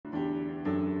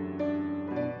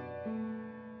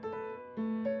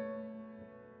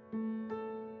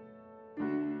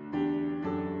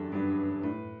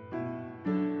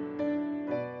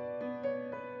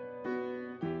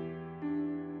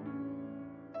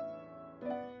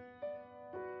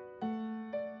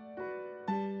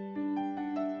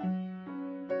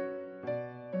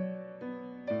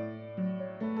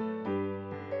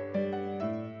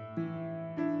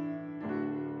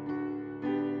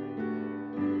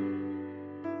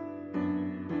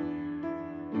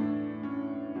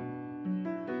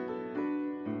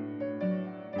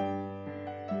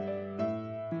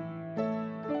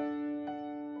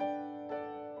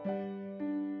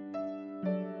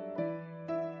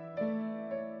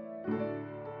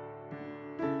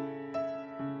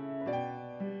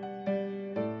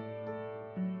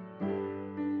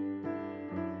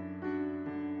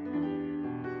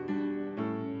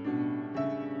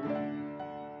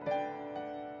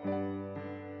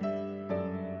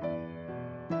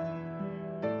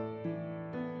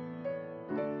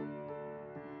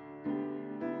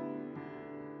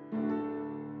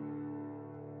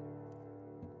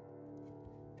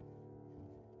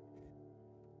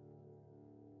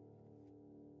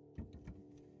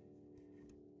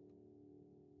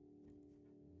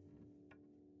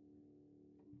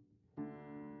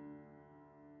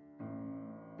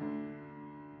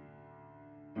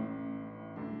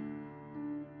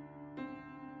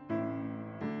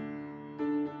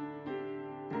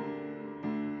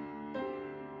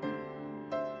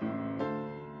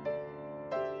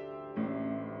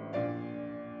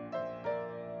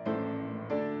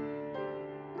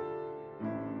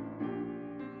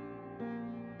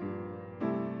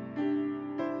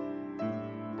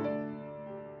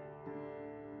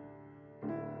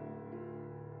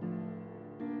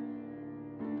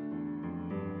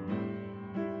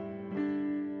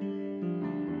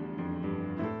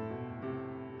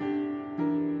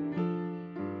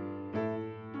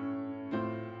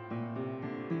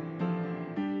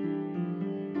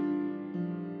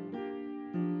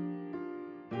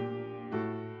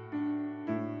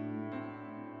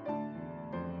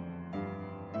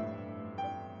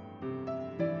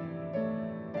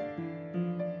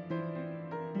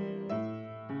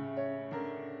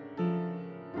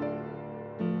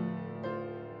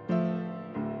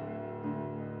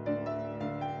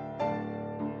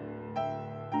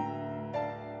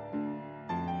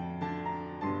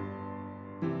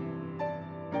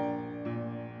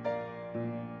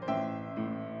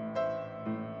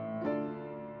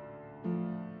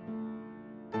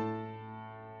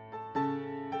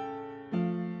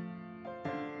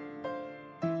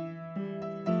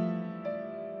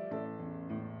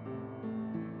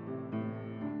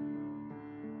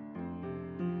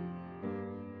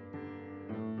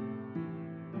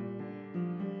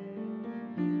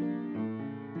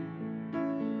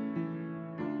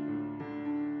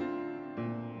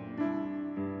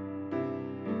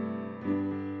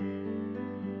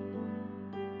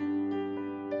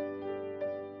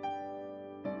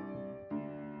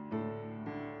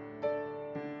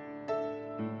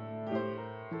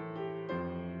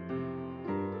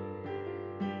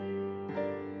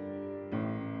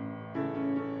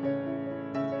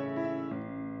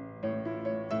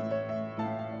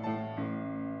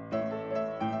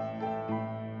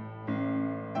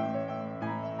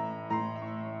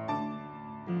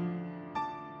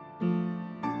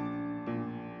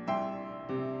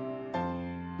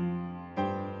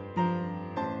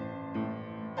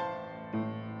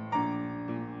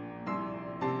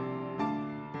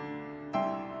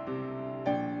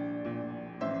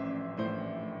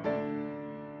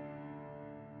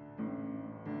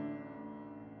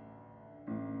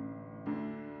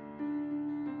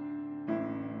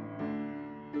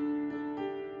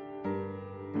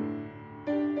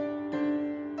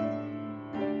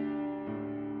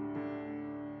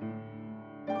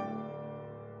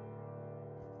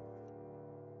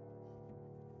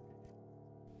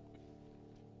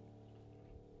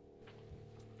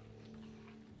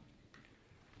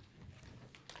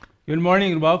Good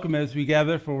morning and welcome as we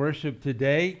gather for worship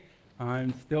today.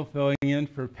 I'm still filling in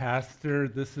for Pastor.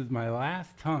 This is my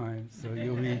last time, so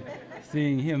you'll be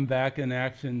seeing him back in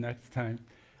action next time.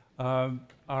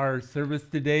 Our service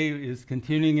today is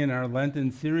continuing in our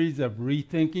Lenten series of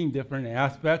rethinking different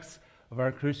aspects of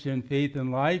our Christian faith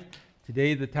and life.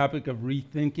 Today, the topic of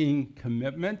rethinking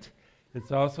commitment.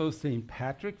 It's also St.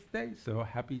 Patrick's Day, so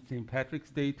happy St.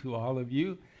 Patrick's Day to all of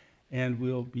you. And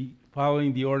we'll be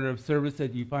following the order of service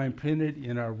that you find printed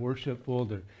in our worship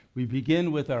folder. We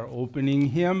begin with our opening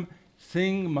hymn,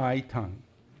 Sing My Tongue.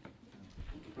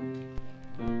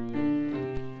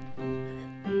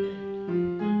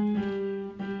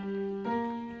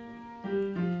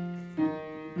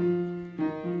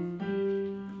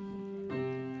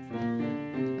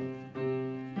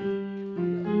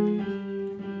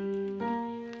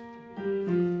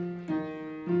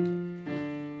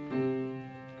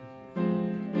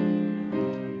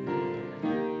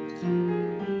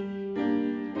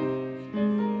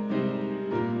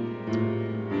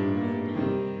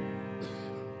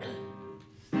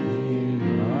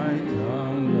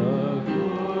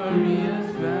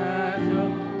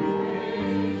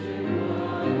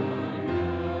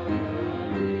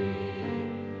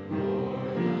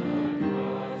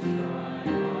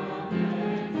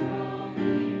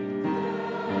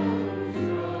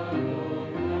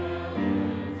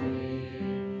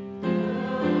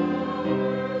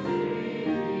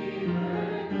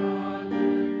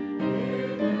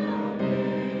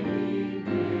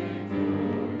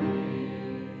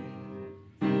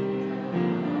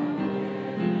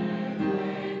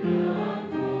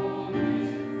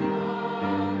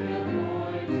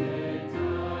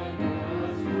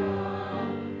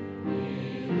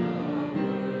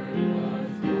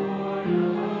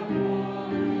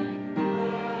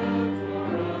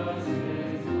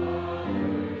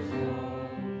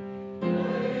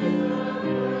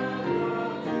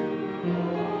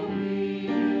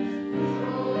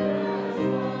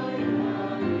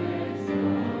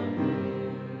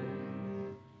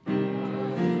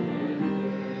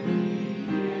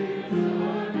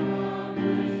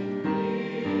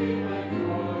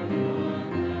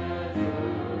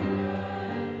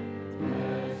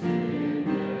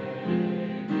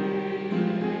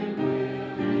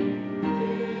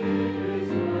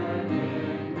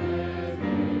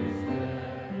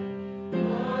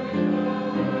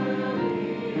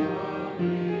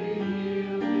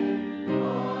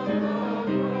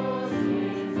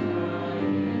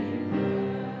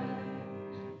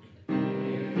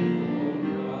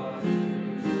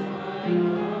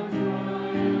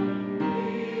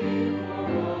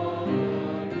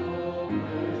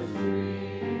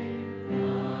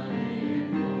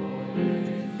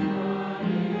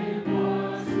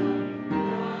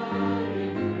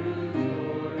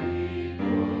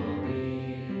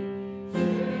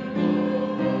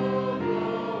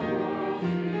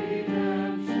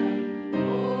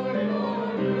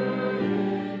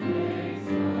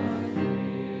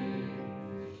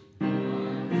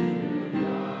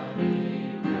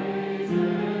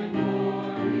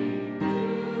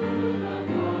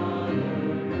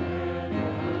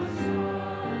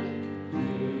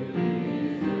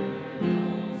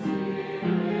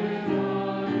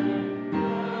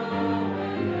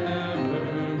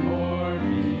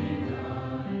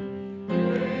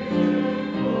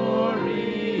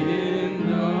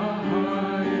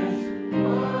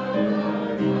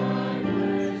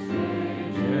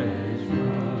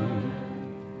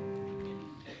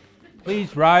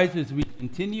 Please rise as we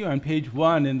continue on page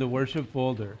 1 in the worship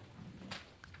folder.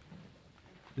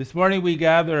 This morning we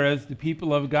gather as the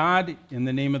people of God in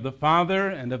the name of the Father,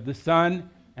 and of the Son,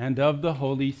 and of the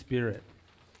Holy Spirit.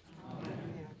 Amen.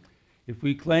 If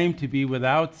we claim to be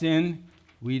without sin,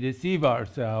 we deceive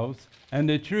ourselves, and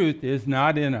the truth is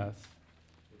not in us.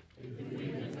 If we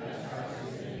confess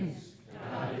our sins,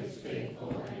 God is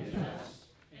faithful and just,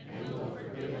 and will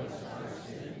forgive us our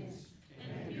sins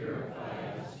and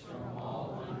purify us from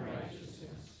all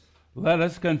unrighteousness. Let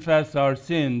us confess our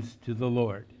sins to the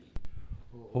Lord.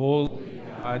 Holy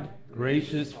God,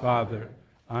 gracious Father,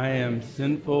 I am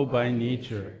sinful by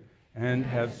nature, and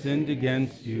have sinned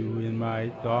against you in my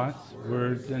thoughts,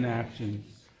 words, and actions.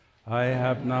 I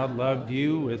have not loved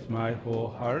you with my whole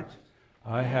heart.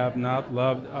 I have not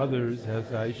loved others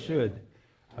as I should.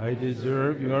 I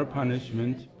deserve your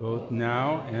punishment both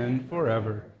now and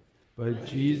forever. But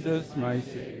Jesus, my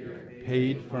Savior,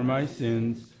 paid for my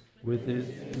sins with his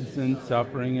innocent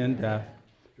suffering and death.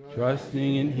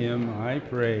 Trusting in him, I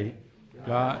pray,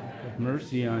 God, have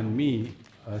mercy on me,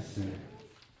 a sinner.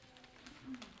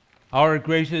 Our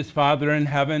gracious Father in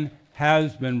heaven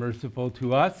has been merciful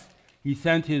to us. He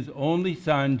sent his only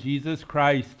Son, Jesus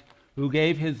Christ, who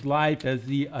gave his life as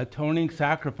the atoning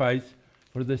sacrifice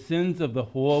for the sins of the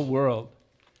whole world.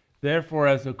 Therefore,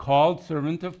 as a called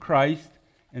servant of Christ,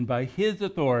 and by his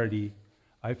authority,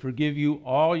 I forgive you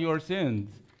all your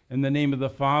sins, in the name of the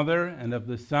Father, and of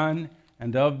the Son,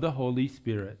 and of the Holy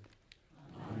Spirit.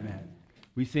 Amen.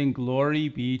 We sing, Glory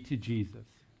be to Jesus.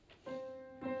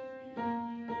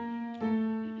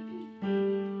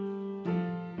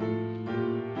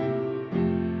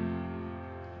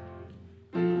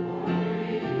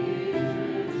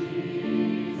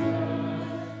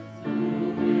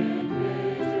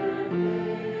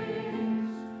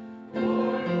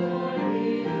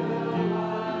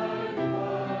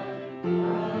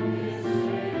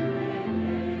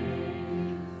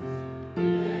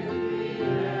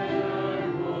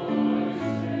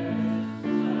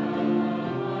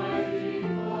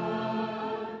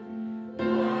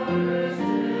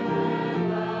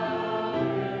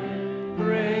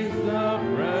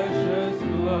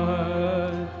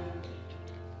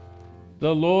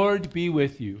 The Lord be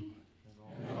with you.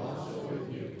 And also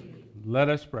with you. Let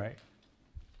us pray.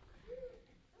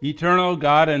 Eternal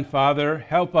God and Father,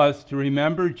 help us to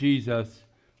remember Jesus,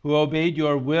 who obeyed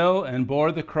your will and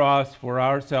bore the cross for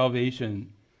our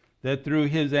salvation, that through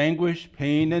his anguish,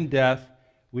 pain, and death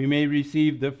we may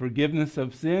receive the forgiveness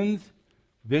of sins,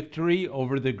 victory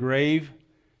over the grave,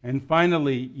 and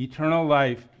finally eternal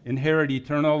life, inherit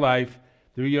eternal life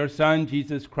through your Son,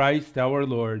 Jesus Christ our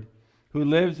Lord, who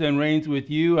lives and reigns with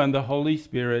you and the Holy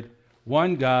Spirit,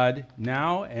 one God,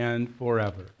 now and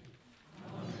forever.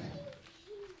 Amen.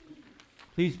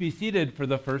 Please be seated for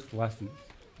the first lesson.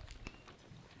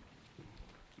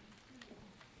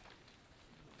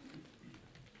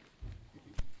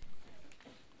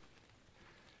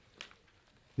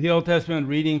 The Old Testament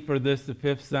reading for this, the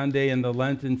fifth Sunday in the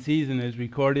Lenten season, is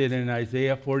recorded in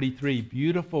Isaiah 43.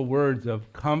 Beautiful words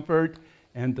of comfort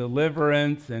and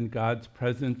deliverance and God's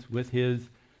presence with his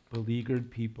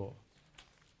beleaguered people.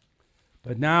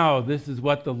 But now this is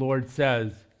what the Lord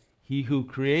says: He who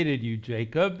created you,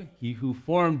 Jacob, he who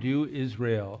formed you,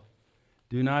 Israel.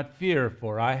 Do not fear,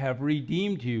 for I have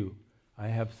redeemed you. I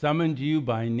have summoned you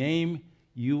by name.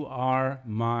 You are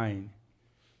mine.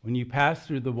 When you pass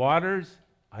through the waters,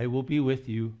 I will be with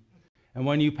you. And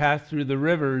when you pass through the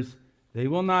rivers, they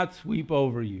will not sweep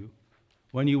over you.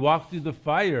 When you walk through the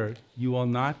fire, you will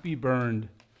not be burned.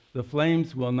 The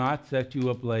flames will not set you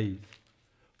ablaze.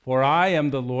 For I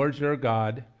am the Lord your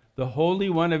God, the Holy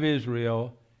One of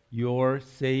Israel, your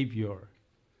Savior.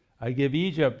 I give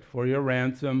Egypt for your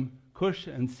ransom, Cush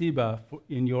and Seba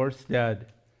in your stead.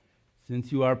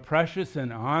 Since you are precious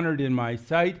and honored in my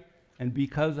sight, and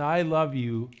because I love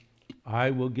you,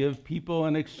 I will give people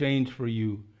in exchange for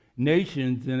you,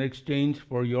 nations in exchange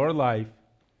for your life.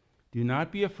 Do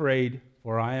not be afraid,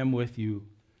 for I am with you.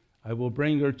 I will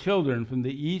bring your children from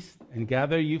the east and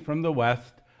gather you from the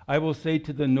west. I will say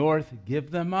to the north,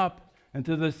 give them up, and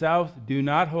to the south, do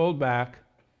not hold back.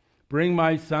 Bring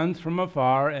my sons from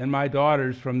afar and my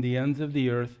daughters from the ends of the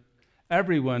earth,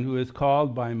 everyone who is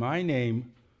called by my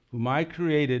name, whom I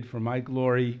created for my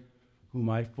glory, whom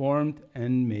I formed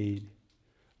and made.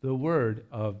 The word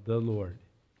of the Lord.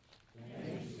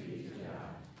 Thanks be to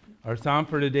God. Our psalm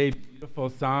for today, beautiful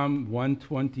Psalm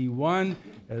 121,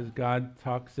 as God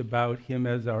talks about him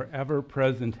as our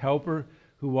ever-present helper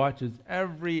who watches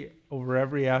over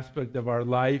every aspect of our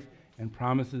life and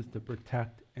promises to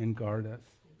protect and guard us.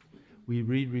 We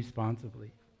read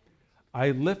responsively.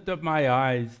 I lift up my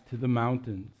eyes to the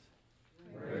mountains.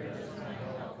 Where does my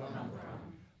help come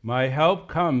from? My help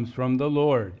comes from the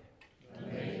Lord. The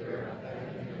maker of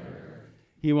heaven and earth.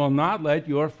 He will not let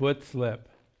your foot slip.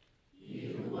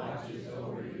 He who watches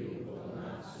over you will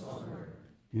not slumber.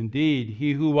 Indeed,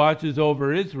 he who watches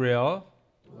over Israel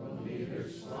Will neither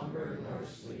slumber nor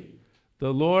sleep.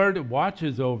 The Lord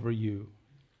watches over you.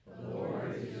 The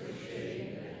Lord is your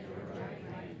shade at your right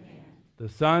hand. The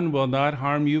sun will not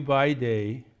harm you by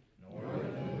day. Nor the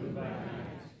moon by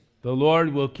night. The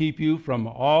Lord will keep you from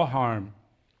all harm.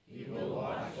 He will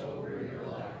watch over your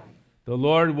life. The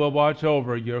Lord will watch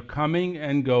over your coming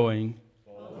and going.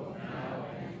 Both now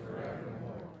and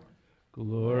forevermore.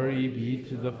 Glory be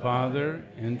to the Father,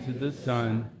 and to the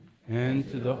Son, and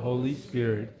to the Holy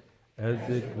Spirit, as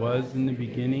it was in the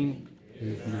beginning,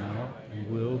 is now, and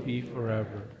will be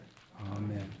forever.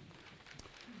 Amen.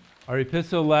 Our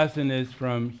epistle lesson is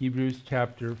from Hebrews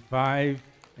chapter 5,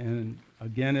 and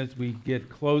again, as we get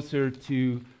closer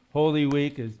to Holy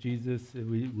Week, as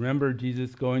we remember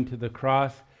Jesus going to the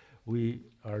cross, we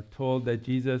are told that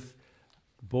Jesus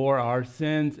bore our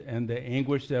sins and the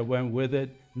anguish that went with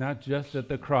it, not just at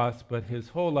the cross, but his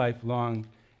whole life long.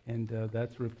 And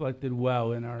that's reflected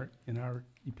well in our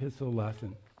epistle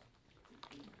lesson.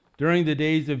 During the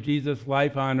days of Jesus'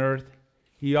 life on earth,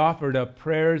 he offered up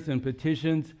prayers and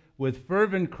petitions with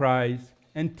fervent cries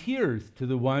and tears to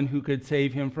the one who could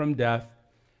save him from death,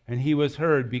 and he was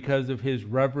heard because of his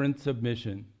reverent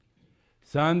submission.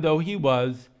 Son though he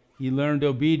was, he learned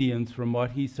obedience from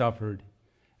what he suffered,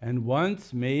 and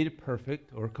once made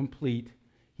perfect or complete,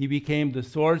 he became the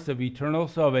source of eternal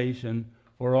salvation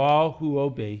for all who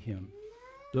obey him.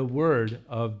 The word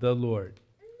of the Lord.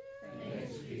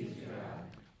 Thanks be to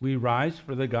God. We rise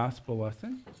for the gospel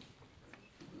lesson.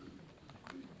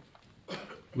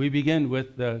 We begin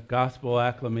with the gospel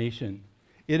acclamation.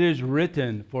 It is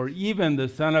written, "For even the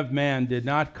Son of Man did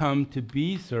not come to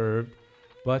be served,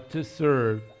 but to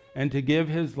serve, and to give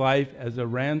his life as a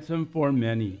ransom for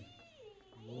many."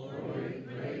 Glory,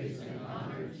 praise, and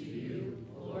honor to you,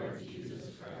 Lord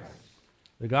Jesus Christ.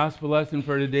 The gospel lesson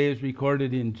for today is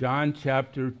recorded in John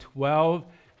chapter 12.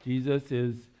 Jesus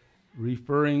is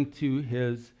referring to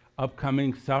his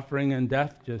upcoming suffering and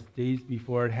death just days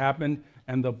before it happened,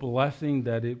 and the blessing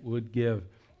that it would give.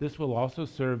 This will also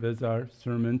serve as our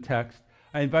sermon text.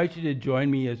 I invite you to join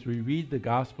me as we read the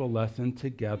gospel lesson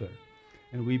together.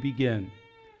 And we begin.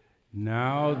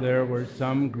 Now there were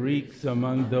some Greeks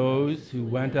among those who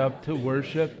went up to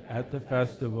worship at the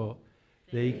festival.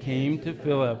 They came to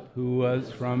Philip, who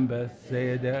was from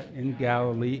Bethsaida in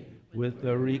Galilee, with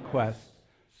the request.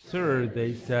 "Sir,"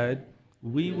 they said,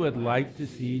 "we would like to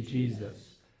see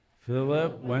Jesus."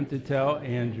 Philip went to tell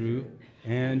Andrew.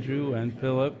 Andrew and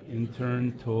Philip in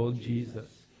turn told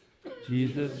Jesus.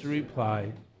 Jesus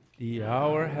replied, "The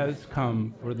hour has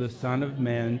come for the Son of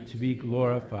Man to be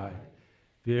glorified.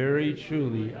 Very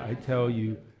truly, I tell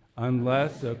you,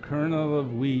 unless a kernel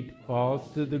of wheat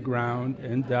falls to the ground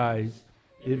and dies,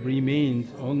 it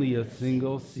remains only a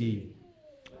single seed.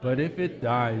 But if it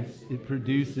dies, it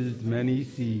produces many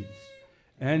seeds.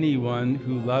 Anyone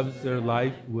who loves their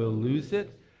life will lose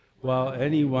it, while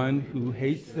anyone who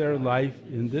hates their life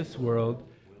in this world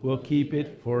will keep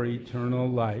it for eternal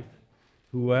life.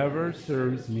 Whoever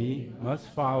serves me must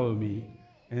follow me,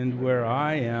 and where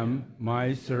I am,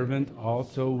 my servant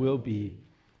also will be.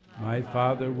 My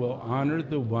Father will honor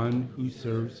the one who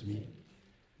serves me.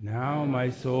 Now my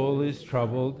soul is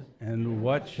troubled, and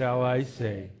what shall I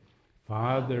say?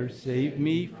 Father, save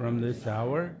me from this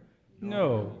hour?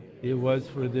 No, it was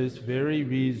for this very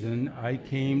reason I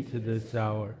came to this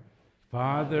hour.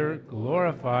 Father,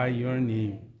 glorify your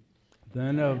name."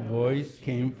 Then a voice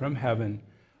came from heaven.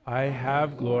 "I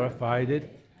have glorified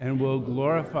it and will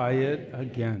glorify it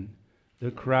again."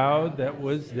 The crowd that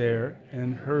was there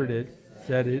and heard it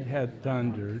said it had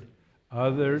thundered.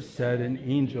 Others said an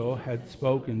angel had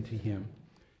spoken to him.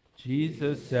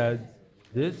 Jesus said,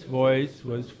 "This voice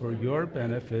was for your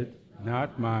benefit,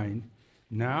 not mine.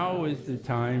 Now is the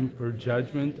time for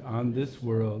judgment on this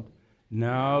world.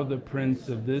 Now the prince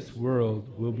of this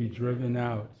world will be driven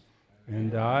out.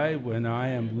 And I, when I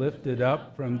am lifted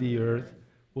up from the earth,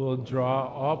 will draw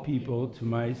all people to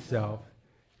myself."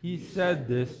 He said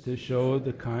this to show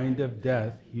the kind of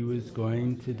death he was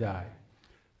going to die.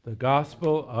 The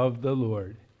gospel of the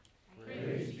Lord.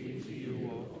 Praise be to you,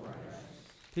 O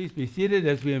Christ. Please be seated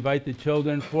as we invite the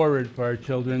children forward for our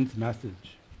children's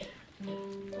message.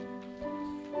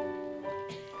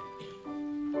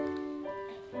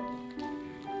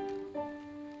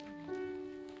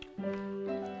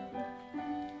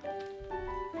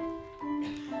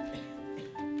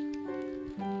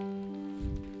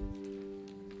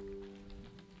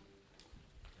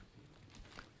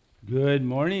 Good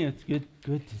morning. It's good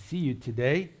to see you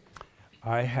today.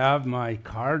 I have my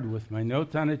card with my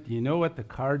notes on it. Do you know what the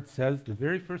card says? The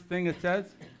very first thing it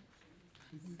says?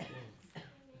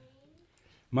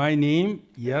 My name.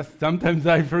 Yes, sometimes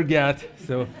I forget.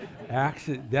 So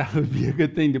actually, that would be a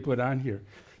good thing to put on here.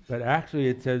 But actually,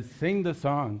 it says, "Sing the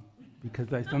song,"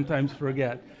 because I sometimes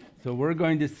forget. So we're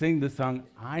going to sing the song,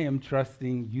 "I Am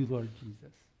Trusting You, Lord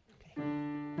Jesus." Okay.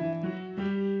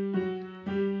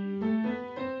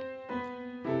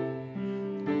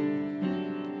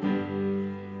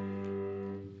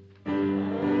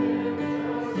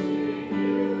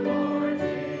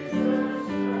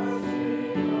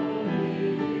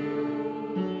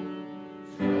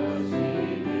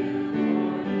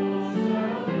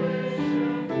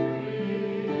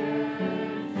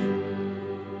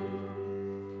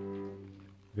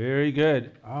 Very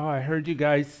good. Oh, I heard you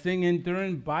guys singing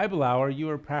during Bible hour. You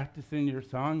were practicing your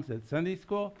songs at Sunday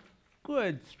school.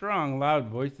 Good, strong, loud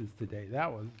voices today.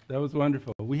 That was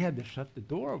wonderful. We had to shut the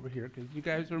door over here because you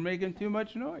guys were making too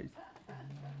much noise.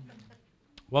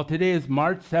 Well, today is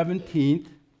March 17th,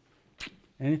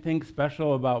 Anything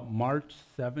special about March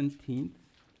 17th?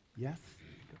 Yes?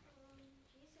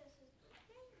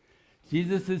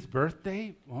 Jesus'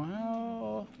 birthday?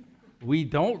 Well, we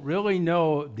don't really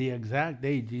know the exact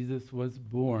day Jesus was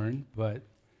born, but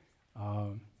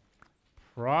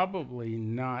probably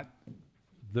not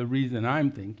the reason I'm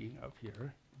thinking of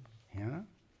here. Hannah?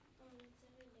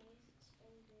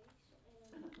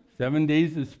 7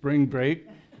 days of spring break.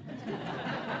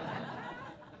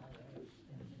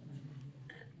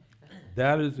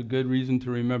 That is a good reason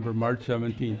to remember March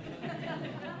 17th.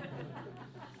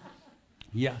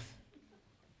 Yes.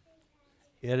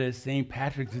 It is St.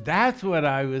 Patrick's Day. That's what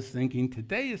I was thinking.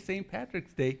 Today is St.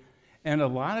 Patrick's Day. And a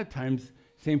lot of times,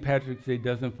 St. Patrick's Day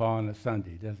doesn't fall on a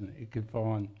Sunday, doesn't it? It could fall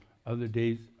on other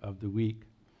days of the week.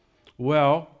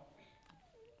 Well,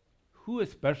 who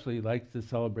especially likes to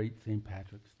celebrate St.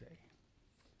 Patrick's Day?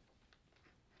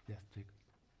 Yes, Jacob.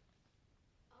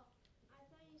 I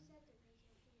thought you said to raise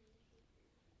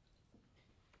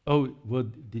your hand. Oh, well,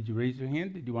 did you raise your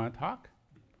hand? Did you want to talk?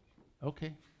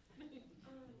 Okay. Usually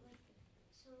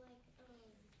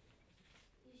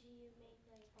you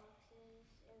make boxes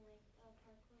and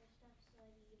parkour stuff so you can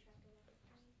trap the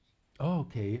leprechauns. Oh,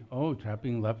 okay. Oh,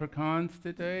 trapping leprechauns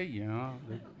today? Yeah.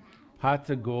 Pots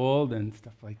of gold and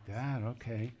stuff like that.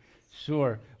 Okay.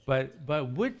 Sure. But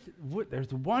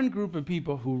there's one group of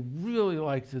people who really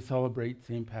likes to celebrate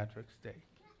St. Patrick's Day.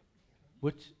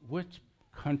 Which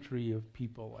country of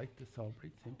people like to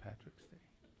celebrate St. Patrick's Day?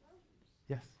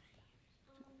 Yes.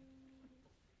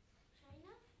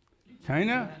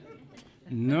 China?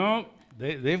 No,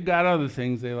 they've got other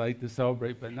things they like to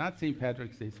celebrate, but not St.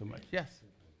 Patrick's Day so much. Yes?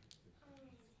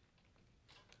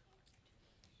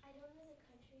 I don't know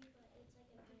the country, but it's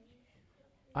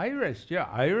an Irish, yeah,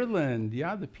 Ireland.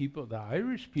 Yeah, the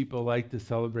Irish people like to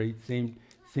celebrate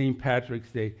St. Patrick's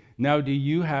Day. Now, do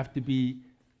you have to be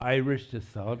Irish to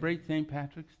celebrate St.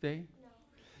 Patrick's Day?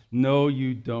 No,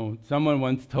 you don't. Someone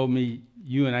once told me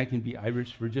you and I can be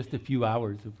Irish for just a few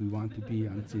hours if we want to be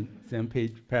on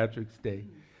St. Patrick's Day.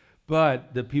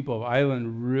 But the people of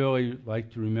Ireland really like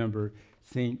to remember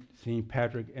St.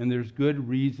 Patrick, and there's good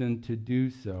reason to do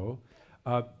so.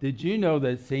 Did you know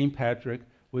that St. Patrick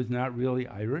was not really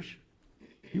Irish?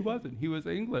 He wasn't. He was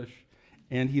English.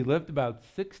 And he lived about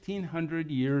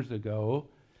 1,600 years ago,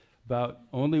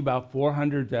 only about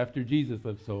 400 after Jesus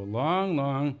lived, so a long,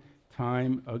 long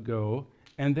time ago.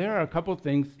 And there are a couple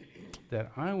things that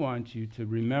I want you to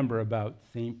remember about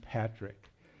St. Patrick,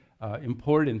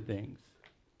 important things.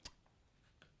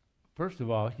 First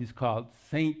of all, he's called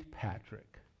Saint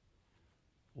Patrick.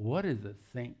 What is a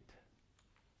saint?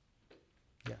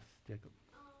 Yes, Jacob.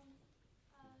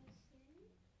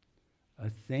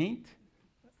 A saint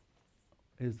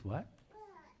is what?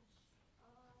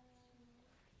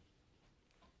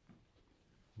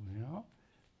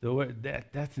 Well,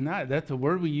 that's a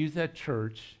word we use at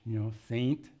church,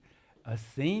 saint. A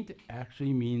saint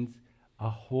actually means a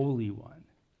holy one.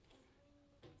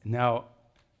 Now,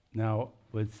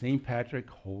 was St. Patrick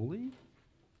holy?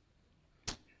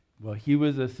 Well, he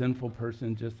was a sinful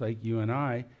person just like you and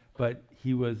I, but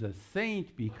he was a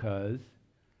saint because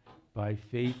by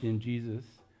faith in Jesus,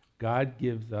 God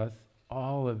gives us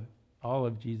all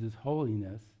of Jesus'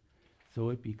 holiness, so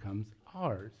it becomes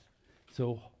ours.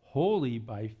 So holy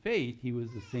by faith, he was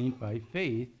a saint by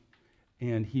faith,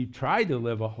 and he tried to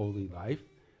live a holy life,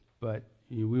 but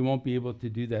we won't be able to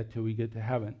do that till we get to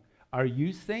heaven. Are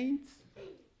you saints?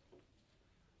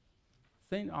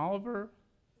 St. Oliver?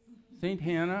 St.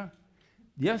 Hannah?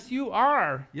 Yes, you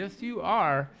are. Yes, you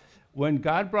are. When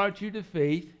God brought you to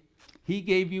faith, he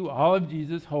gave you all of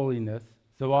Jesus' holiness.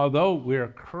 So although we're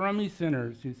crummy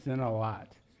sinners who sin a lot,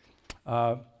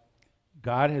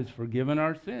 God has forgiven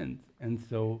our sins. And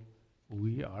so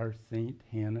we are St.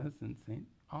 Hannah's and St.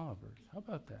 Oliver's. How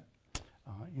about that?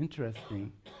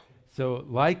 Interesting. So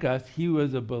like us, he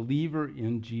was a believer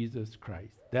in Jesus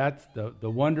Christ. That's the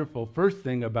wonderful first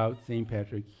thing about St.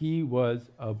 Patrick. He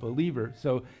was a believer.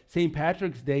 So St.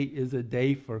 Patrick's Day is a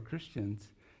day for Christians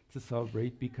to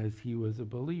celebrate because he was a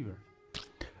believer.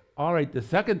 All right, the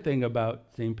second thing about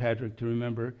St. Patrick to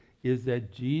remember is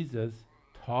that Jesus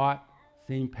taught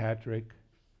St. Patrick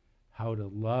how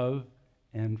to love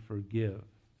and forgive.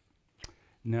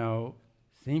 Now,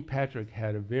 St. Patrick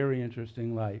had a very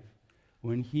interesting life.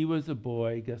 When he was a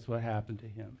boy, guess what happened to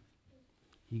him?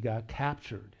 He got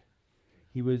captured.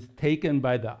 He was taken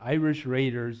by the Irish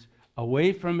raiders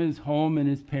away from his home and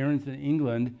his parents in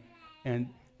England,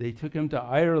 and they took him to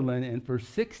Ireland, and for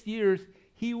 6 years,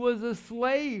 he was a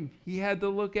slave. He had to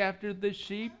look after the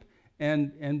sheep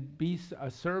and be a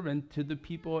servant to the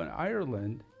people in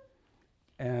Ireland.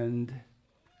 And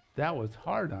that was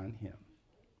hard on him.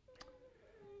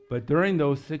 But during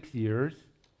those 6 years,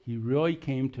 he really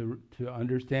came to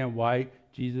understand why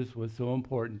Jesus was so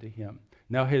important to him.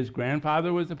 Now, his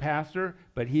grandfather was a pastor,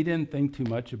 but he didn't think too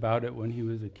much about it when he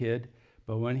was a kid.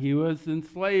 But when he was in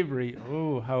slavery,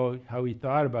 how he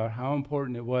thought about how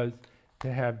important it was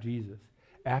to have Jesus.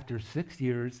 After 6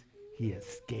 years, he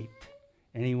escaped.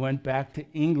 And he went back to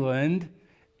England.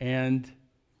 And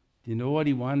do you know what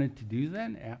he wanted to do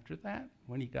then after that,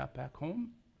 when he got back home?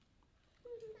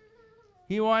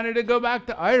 He wanted to go back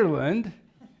to Ireland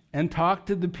and talk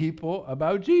to the people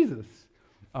about Jesus.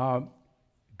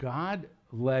 God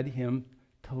led him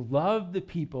to love the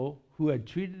people who had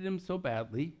treated him so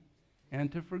badly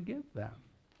and to forgive them.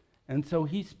 And so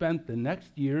he spent the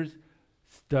next years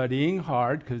studying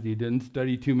hard, because he didn't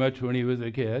study too much when he was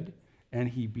a kid, and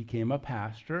he became a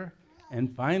pastor.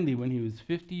 And finally, when he was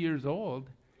 50 years old,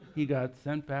 he got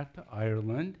sent back to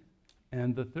Ireland.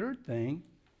 And the third thing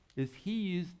is he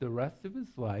used the rest of his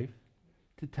life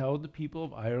to tell the people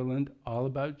of Ireland all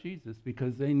about Jesus,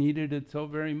 because they needed it so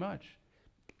very much.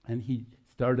 And he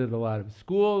started a lot of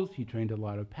schools, he trained a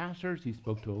lot of pastors, he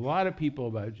spoke to a lot of people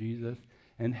about Jesus,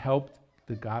 and helped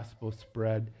the gospel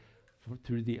spread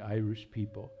through the Irish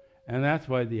people. And that's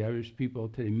why the Irish people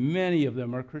today, many of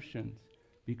them are Christians,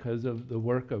 because of the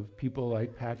work of people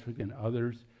like Patrick and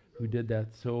others who did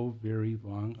that so very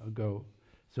long ago.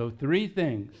 So 3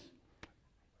 things.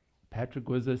 Patrick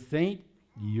was a saint,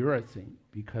 you're a saint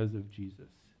because of Jesus.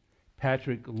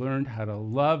 Patrick learned how to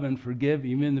love and forgive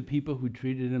even the people who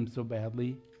treated him so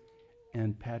badly.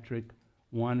 And Patrick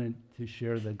wanted to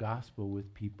share the gospel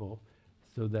with people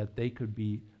so that they could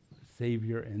be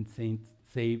Savior and saints,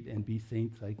 saved and be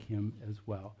saints like him as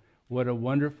well. What a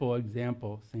wonderful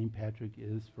example St. Patrick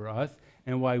is for us,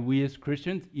 and why we as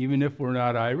Christians, even if we're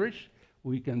not Irish,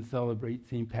 we can celebrate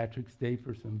St. Patrick's Day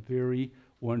for some very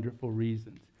wonderful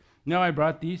reasons. Now, I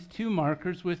brought these 2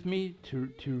 markers with me to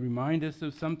remind us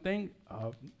of something,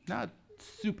 not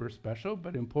super special,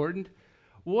 but important.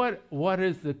 What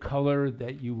is the color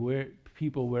that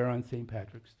people wear on St.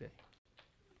 Patrick's Day?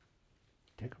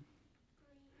 Take them.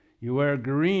 You wear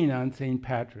green on St.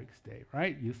 Patrick's Day,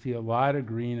 right? You see a lot of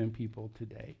green in people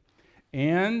today.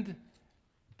 And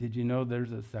did you know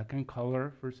there's a second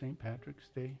color for St. Patrick's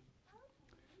Day?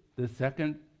 The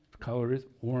second color is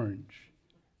orange.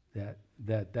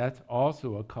 That's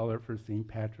also a color for St.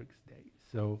 Patrick's Day.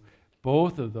 So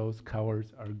both of those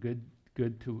colors are good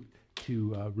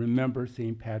to remember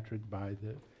St. Patrick by.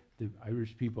 The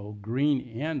Irish people,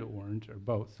 green and orange are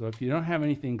both. So if you don't have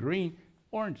anything green,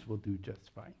 orange will do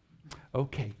just fine.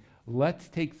 Okay, let's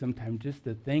take some time just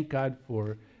to thank God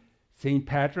for St.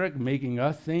 Patrick making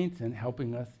us saints and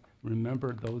helping us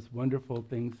remember those wonderful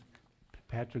things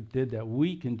Patrick did that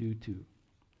we can do too.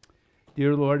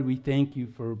 Dear Lord, we thank you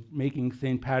for making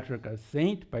St. Patrick a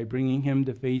saint by bringing him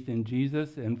to faith in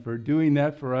Jesus, and for doing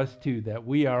that for us too, that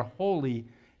we are holy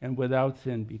and without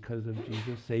sin because of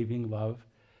Jesus' saving love.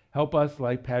 Help us,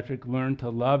 like Patrick, learn to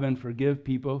love and forgive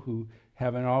people who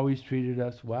haven't always treated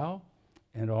us well,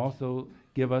 and also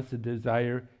give us a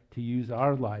desire to use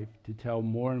our life to tell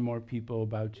more and more people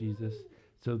about Jesus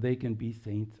so they can be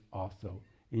saints also.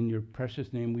 In your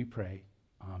precious name we pray.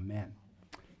 Amen.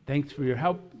 Thanks for your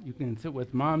help. You can sit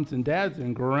with moms and dads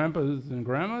and grandpas and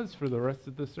grandmas for the rest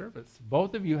of the service.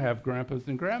 Both of you have grandpas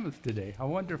and grandmas today. How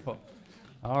wonderful.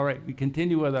 All right, we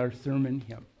continue with our sermon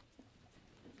hymn.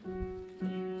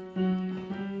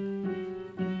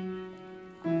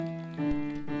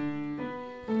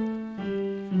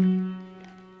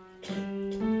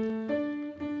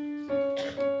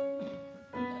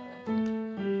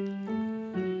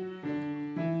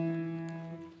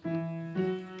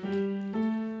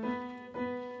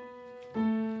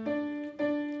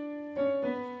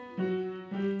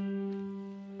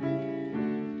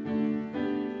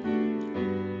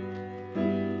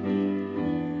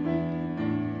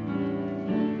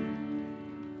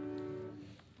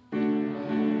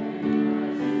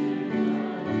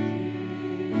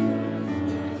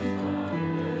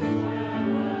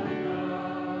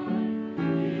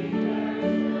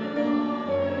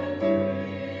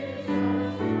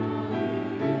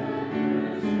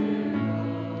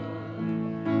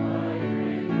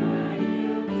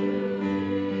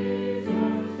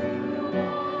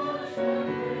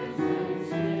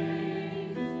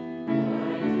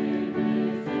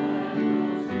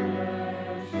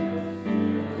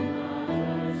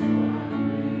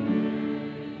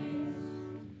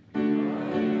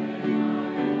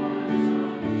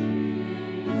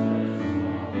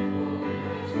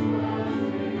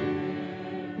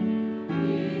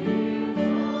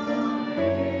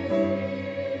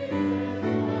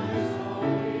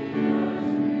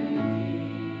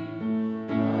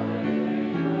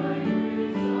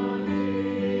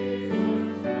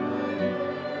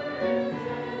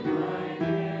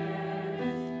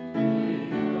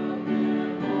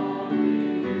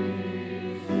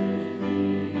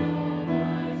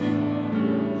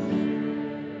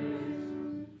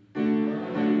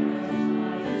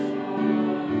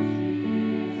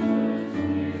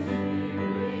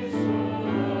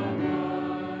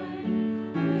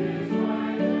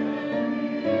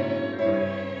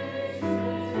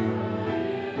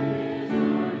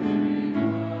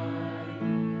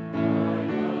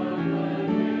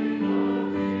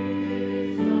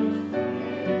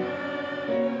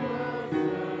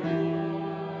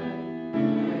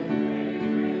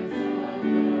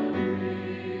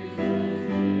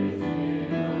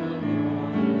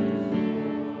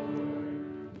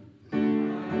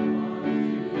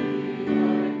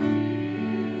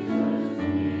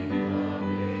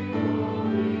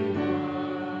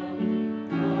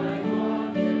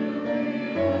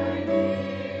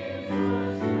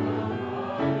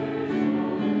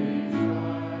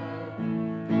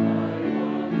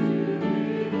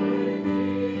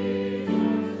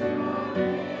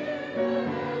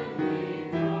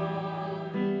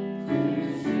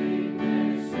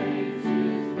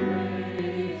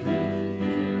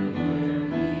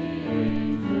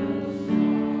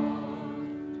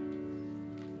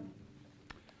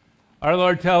 Our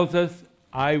Lord tells us,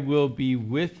 I will be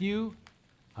with you.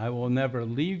 I will never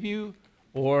leave you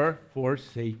or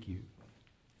forsake you.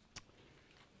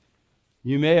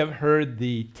 You may have heard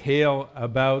the tale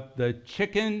about the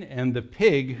chicken and the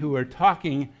pig who were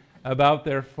talking about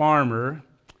their farmer,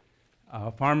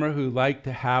 a farmer who liked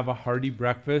to have a hearty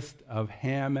breakfast of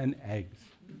ham and eggs.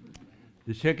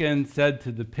 The chicken said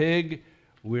to the pig,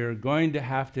 we're going to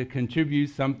have to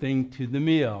contribute something to the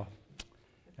meal.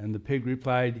 And the pig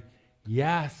replied,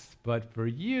 yes, but for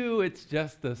you it's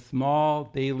just a small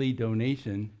daily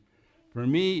donation. For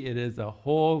me, it is a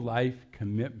whole life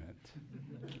commitment.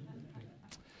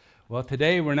 Well,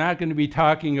 today we're not going to be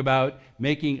talking about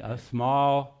making a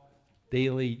small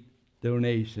daily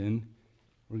donation.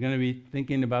 We're going to be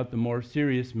thinking about the more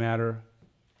serious matter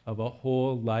of a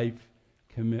whole life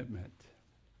commitment.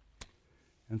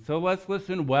 And so let's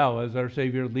listen well as our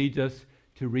Savior leads us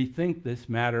to rethink this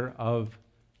matter of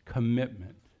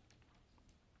commitment.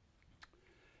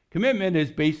 Commitment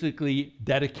is basically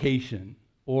dedication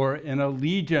or an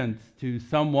allegiance to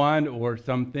someone or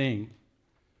something.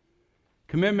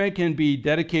 Commitment can be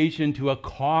dedication to a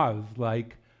cause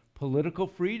like political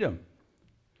freedom,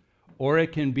 or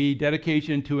it can be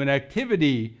dedication to an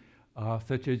activity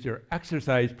such as your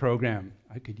exercise program.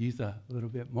 I could use a little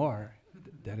bit more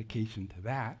dedication to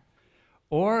that.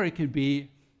 Or it could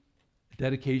be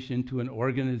dedication to an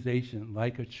organization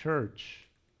like a church,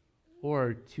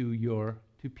 or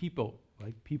to people,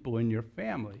 like people in your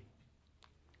family.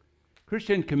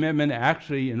 Christian commitment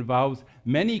actually involves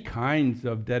many kinds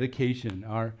of dedication.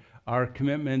 Our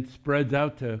commitment spreads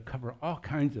out to cover all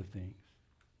kinds of things.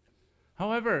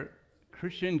 However,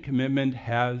 Christian commitment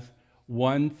has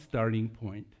one starting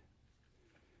point.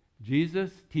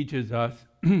 Jesus teaches us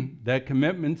that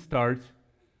commitment starts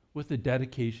with a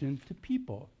dedication to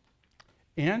people.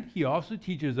 And he also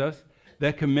teaches us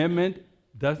that commitment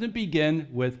doesn't begin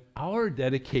with our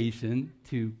dedication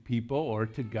to people or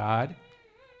to God,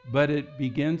 but it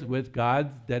begins with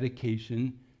God's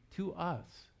dedication to us.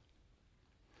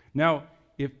 Now,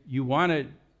 if you want to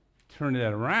turn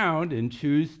that around and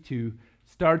choose to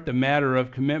start the matter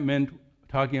of commitment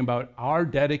talking about our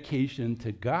dedication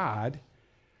to God,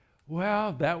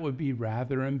 well, that would be a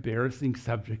rather embarrassing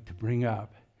subject to bring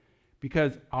up,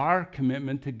 because our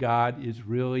commitment to God is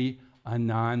really a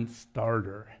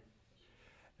non-starter.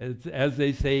 As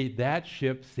they say, that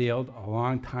ship sailed a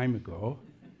long time ago,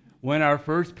 when our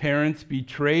first parents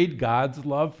betrayed God's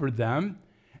love for them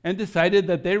and decided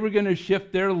that they were going to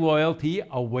shift their loyalty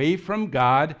away from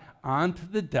God onto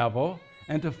the devil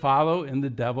and to follow in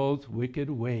the devil's wicked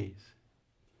ways.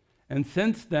 And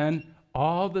since then,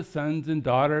 all the sons and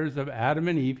daughters of Adam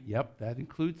and Eve, yep, that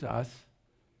includes us,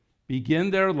 begin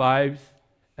their lives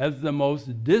as the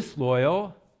most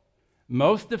disloyal,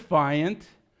 most defiant,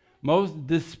 most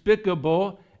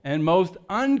despicable, and most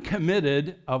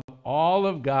uncommitted of all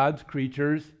of God's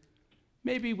creatures,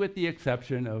 maybe with the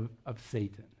exception of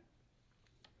Satan.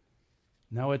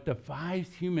 Now, it defies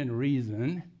human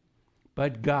reason,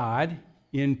 but God,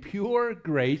 in pure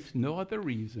grace, no other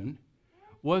reason,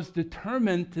 was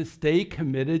determined to stay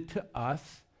committed to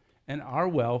us and our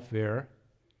welfare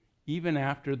even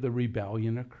after the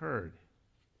rebellion occurred.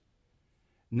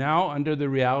 Now, under the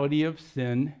reality of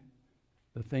sin,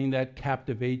 the thing that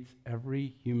captivates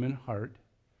every human heart,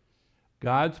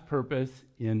 God's purpose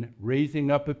in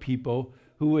raising up a people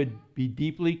who would be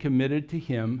deeply committed to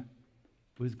him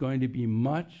was going to be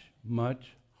much,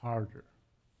 much harder.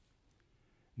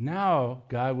 Now,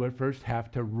 God would first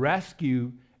have to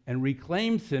rescue and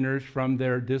reclaim sinners from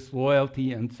their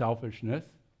disloyalty and selfishness,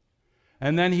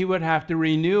 and then he would have to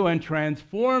renew and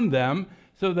transform them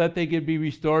so that they could be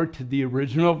restored to the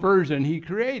original version he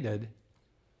created.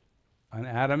 An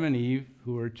Adam and Eve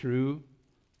who were true,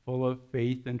 full of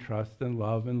faith and trust and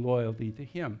love and loyalty to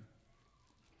him.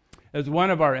 As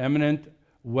one of our eminent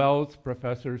WELS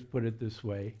professors put it this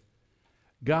way,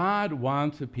 God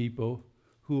wants a people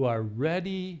who are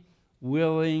ready,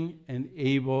 willing, and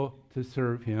able to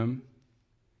serve him.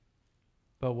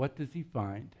 But what does he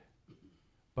find?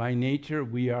 By nature,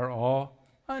 we are all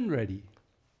unready,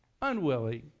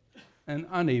 unwilling, and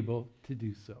unable to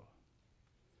do so.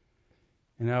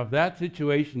 And now, if that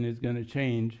situation is going to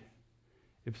change,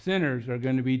 if sinners are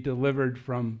going to be delivered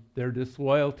from their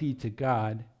disloyalty to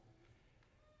God,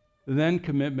 then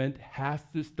commitment has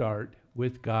to start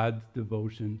with God's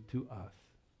devotion to us.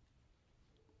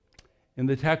 In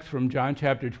the text from John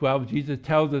chapter 12, Jesus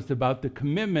tells us about the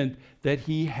commitment that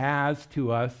he has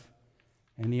to us,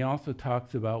 and he also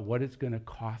talks about what it's going to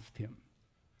cost him.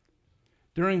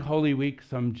 During Holy Week,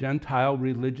 some Gentile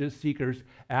religious seekers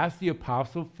asked the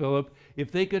Apostle Philip if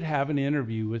they could have an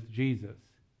interview with Jesus.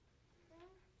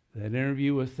 That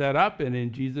interview was set up, and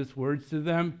in Jesus' words to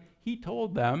them, he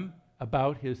told them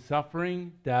about his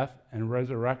suffering, death, and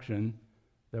resurrection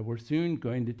that were soon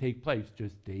going to take place,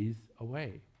 just days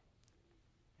away.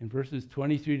 In verses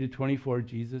 23 to 24,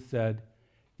 Jesus said,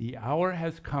 "The hour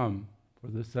has come for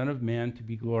the Son of Man to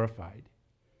be glorified.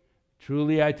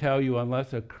 Truly I tell you,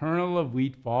 unless a kernel of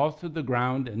wheat falls to the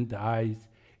ground and dies,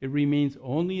 it remains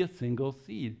only a single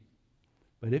seed.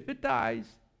 But if it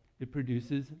dies, it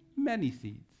produces many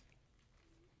seeds."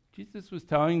 Jesus was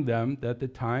telling them that the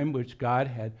time which God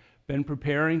had been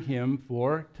preparing him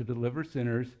for to deliver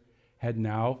sinners had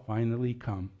now finally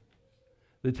come.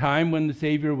 The time when the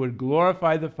Savior would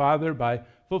glorify the Father by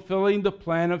fulfilling the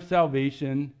plan of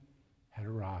salvation had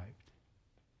arrived.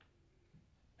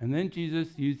 And then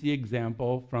Jesus used the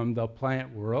example from the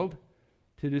plant world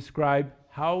to describe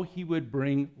how he would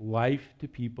bring life to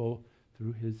people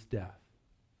through his death.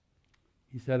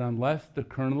 He said, unless the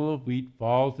kernel of wheat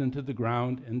falls into the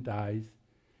ground and dies,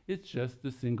 it's just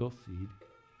a single seed.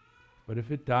 But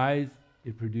if it dies,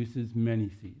 it produces many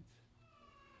seeds.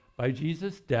 By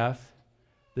Jesus' death,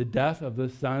 the death of the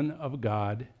Son of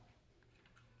God,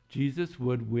 Jesus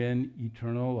would win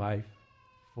eternal life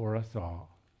for us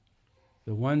all.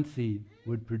 The one seed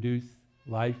would produce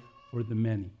life for the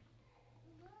many.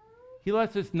 He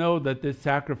lets us know that this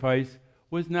sacrifice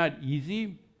was not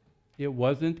easy. It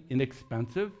wasn't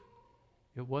inexpensive.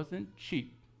 It wasn't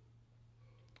cheap.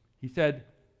 He said,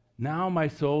 "Now my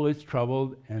soul is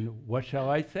troubled, and what shall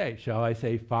I say? Shall I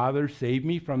say, 'Father, save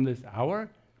me from this hour'?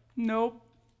 Nope.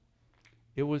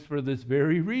 It was for this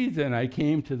very reason I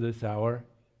came to this hour.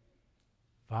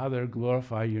 Father,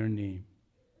 glorify your name."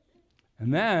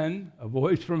 And then a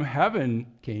voice from heaven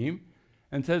came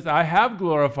and says, "I have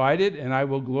glorified it, and I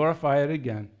will glorify it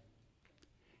again."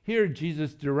 Here,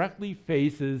 Jesus directly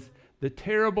faces the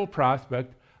terrible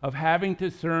prospect of having to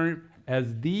serve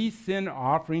as the sin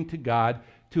offering to God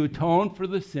to atone for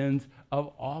the sins of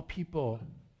all people.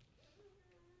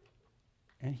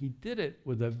 And he did it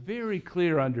with a very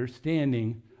clear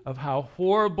understanding of how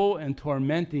horrible and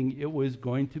tormenting it was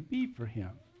going to be for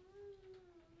him.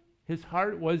 His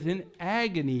heart was in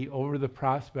agony over the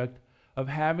prospect of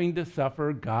having to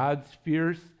suffer God's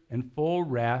fierce and full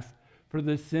wrath for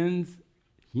the sins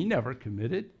he never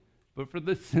committed, but for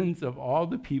the sins of all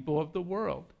the people of the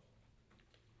world.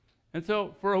 And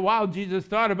so for a while, Jesus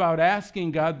thought about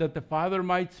asking God that the Father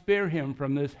might spare him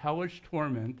from this hellish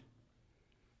torment,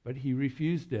 but he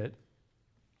refused it.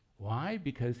 Why?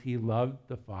 Because he loved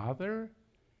the Father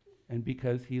and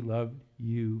because he loved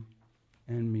you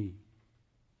and me.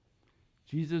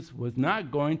 Jesus was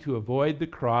not going to avoid the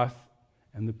cross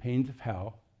and the pains of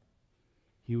hell.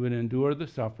 He would endure the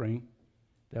suffering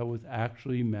that was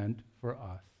actually meant for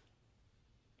us.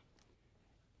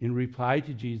 In reply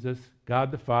to Jesus,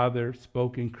 God the Father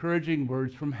spoke encouraging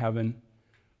words from heaven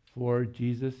for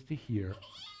Jesus to hear.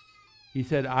 He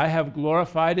said, "I have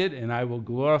glorified it, and I will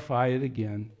glorify it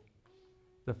again."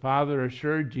 The Father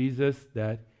assured Jesus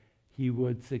that he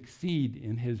would succeed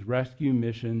in his rescue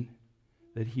mission,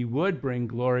 that he would bring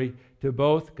glory to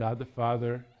both God the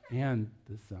Father and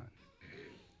the Son.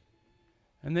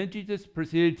 And then Jesus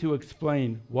proceeded to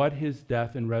explain what his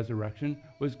death and resurrection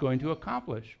was going to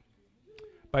accomplish.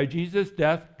 By Jesus'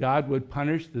 death, God would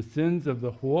punish the sins of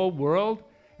the whole world,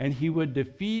 and he would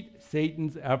defeat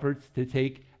Satan's efforts to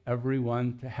take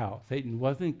everyone to hell. Satan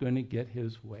wasn't going to get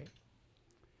his way.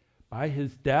 By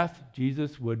his death,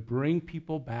 Jesus would bring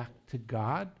people back to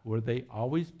God, where they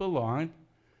always belonged.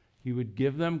 He would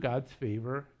give them God's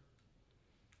favor.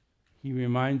 He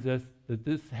reminds us that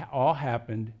this all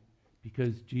happened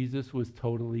because Jesus was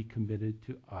totally committed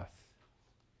to us.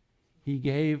 He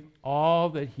gave all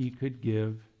that he could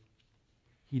give.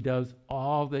 He does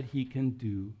all that he can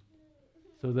do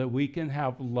so that we can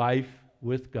have life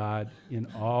with God in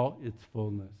all its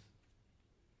fullness.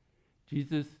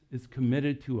 Jesus is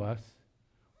committed to us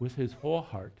with his whole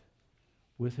heart,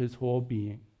 with his whole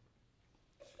being.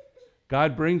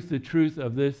 God brings the truth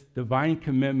of this divine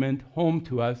commitment home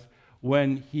to us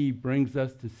when he brings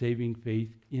us to saving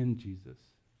faith in Jesus.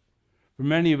 For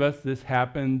many of us, this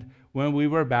happened when we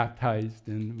were baptized,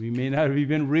 and we may not have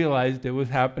even realized it was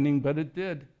happening, but it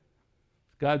did.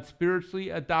 God spiritually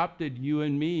adopted you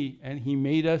and me, and he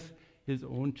made us his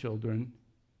own children.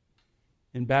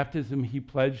 In baptism, he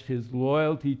pledged his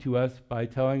loyalty to us by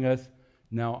telling us,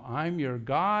 "Now I'm your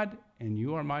God, and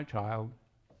you are my child."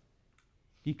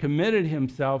 He committed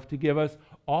himself to give us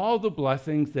all the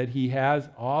blessings that he has,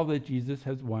 all that Jesus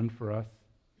has won for us.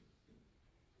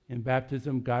 In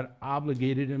baptism, God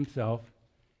obligated himself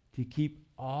to keep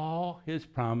all his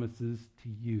promises to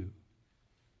you.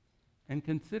 And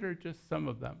consider just some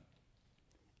of them.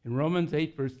 In Romans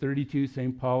 8, verse 32,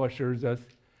 St. Paul assures us,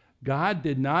 God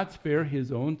did not spare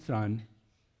his own son,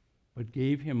 but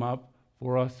gave him up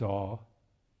for us all.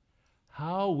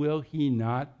 How will he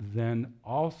not then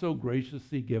also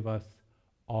graciously give us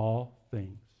all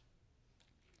things?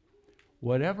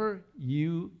 Whatever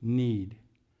you need,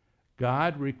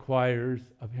 God requires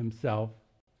of himself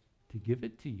to give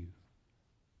it to you.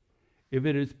 If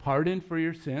it is pardon for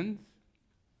your sins,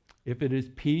 if it is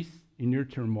peace in your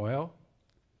turmoil,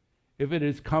 if it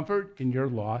is comfort in your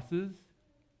losses,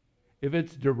 if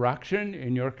it's direction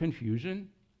in your confusion,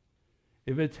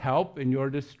 if it's help in your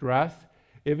distress,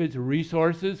 if it's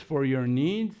resources for your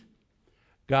needs,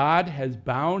 God has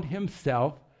bound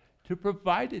himself to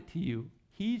provide it to you.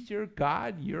 He's your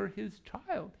God, you're his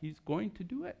child. He's going to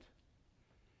do it.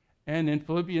 And in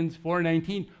Philippians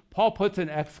 4:19, Paul puts an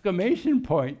exclamation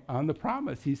point on the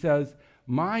promise. He says,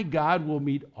 my God will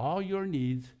meet all your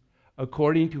needs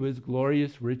according to his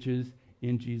glorious riches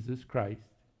in Jesus Christ.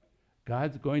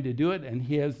 God's going to do it, and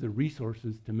he has the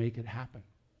resources to make it happen.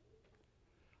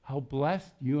 How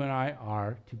blessed you and I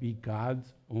are to be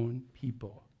God's own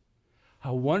people.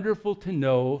 How wonderful to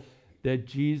know that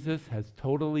Jesus has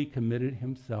totally committed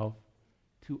himself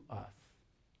to us.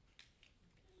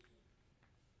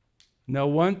 Now,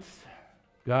 once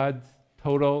God's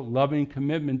total loving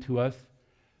commitment to us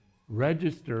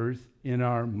registers in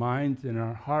our minds and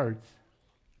our hearts,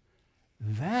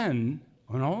 then,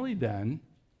 and only then,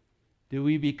 do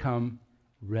we become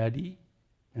ready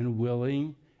and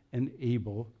willing and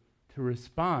able to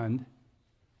respond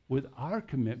with our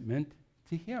commitment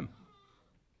to him.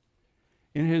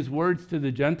 In his words to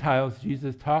the Gentiles,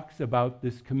 Jesus talks about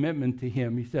this commitment to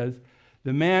him. He says,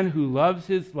 the man who loves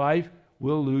his life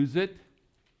will lose it,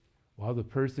 while the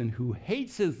person who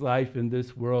hates his life in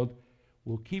this world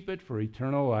will keep it for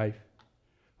eternal life.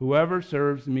 Whoever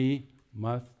serves me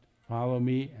must follow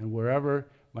me, and wherever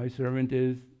my servant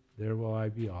is, there will I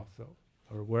be also.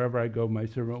 Or wherever I go, my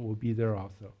servant will be there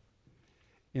also.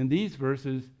 In these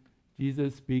verses,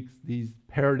 Jesus speaks these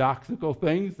paradoxical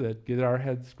things that get our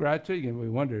heads scratching, and we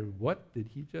wonder, what did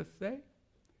he just say?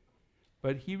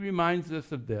 But he reminds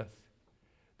us of this,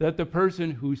 that the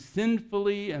person who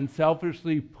sinfully and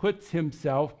selfishly puts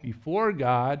himself before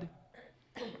God,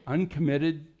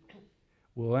 uncommitted,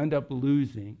 will end up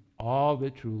losing all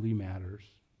that truly matters.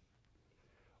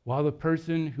 While the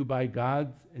person who by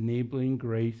God's enabling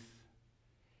grace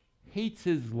hates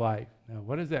his life. Now,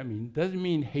 what does that mean? It doesn't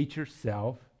mean hate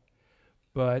yourself,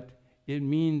 but it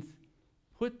means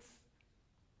puts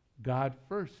God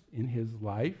first in his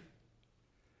life,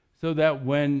 so that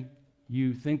when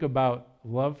you think about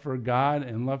love for God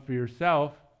and love for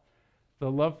yourself,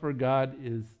 the love for God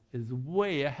is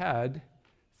way ahead,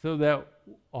 so that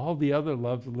all the other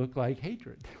loves look like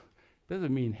hatred. It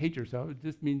doesn't mean hate yourself, it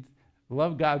just means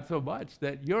love God so much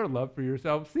that your love for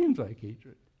yourself seems like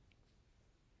hatred.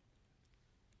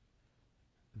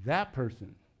 That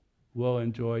person will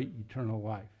enjoy eternal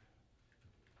life.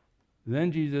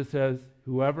 Then Jesus says,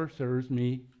 whoever serves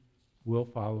me will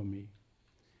follow me.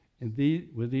 And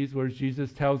with these words,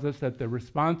 Jesus tells us that the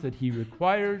response that he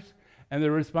requires and the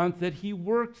response that he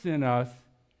works in us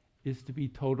is to be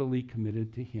totally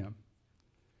committed to him.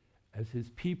 As his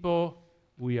people,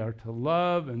 we are to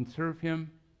love and serve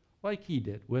him like he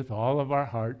did, with all of our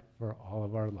heart for all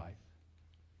of our life.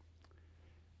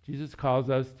 Jesus calls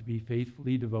us to be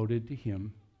faithfully devoted to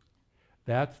him.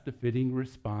 That's the fitting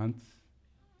response.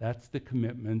 That's the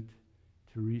commitment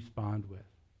to respond with.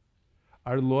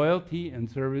 Our loyalty and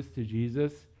service to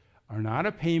Jesus are not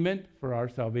a payment for our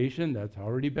salvation that's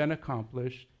already been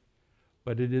accomplished,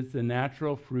 but it is the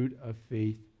natural fruit of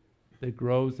faith that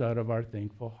grows out of our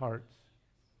thankful hearts.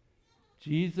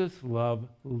 Jesus' love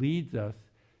leads us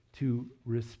to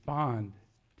respond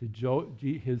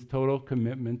to his total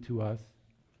commitment to us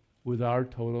with our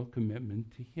total commitment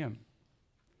to him.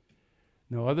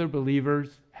 Now, other believers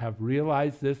have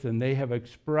realized this, and they have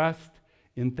expressed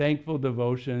in thankful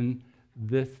devotion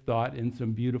this thought in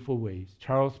some beautiful ways.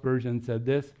 Charles Spurgeon said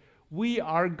this, "We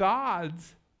are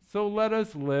God's, so let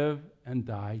us live and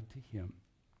die to him."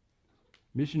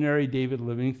 Missionary David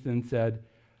Livingstone said,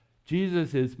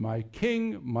 "Jesus is my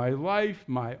king, my life,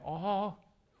 my all.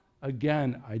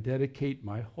 Again, I dedicate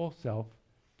my whole self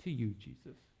to you,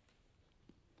 Jesus."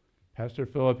 Pastor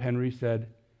Philip Henry said,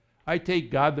 "I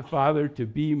take God the Father to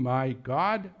be my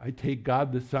God. I take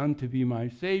God the Son to be my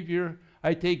Savior.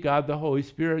 I take God the Holy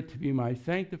Spirit to be my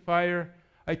sanctifier.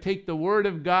 I take the Word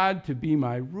of God to be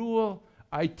my rule.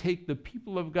 I take the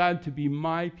people of God to be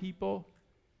my people.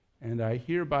 And I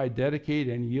hereby dedicate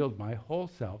and yield my whole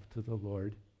self to the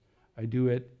Lord. I do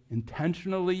it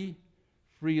intentionally,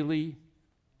 freely,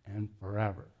 and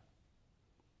forever.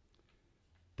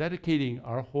 Dedicating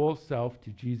our whole self to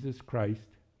Jesus Christ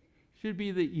should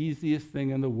be the easiest thing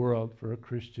in the world for a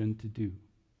Christian to do,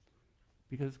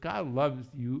 because God loves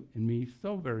you and me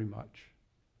so very much.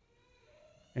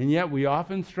 And yet we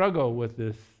often struggle with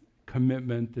this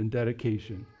commitment and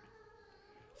dedication.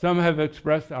 Some have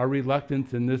expressed our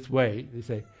reluctance in this way. They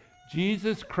say,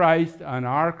 Jesus Christ on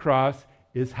our cross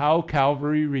is how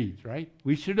Calvary reads, right?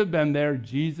 We should have been there.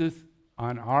 Jesus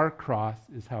on our cross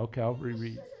is how Calvary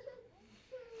reads.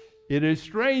 It is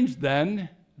strange then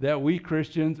that we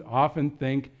Christians often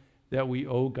think that we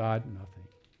owe God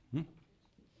nothing.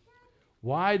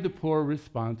 Why the poor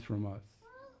response from us?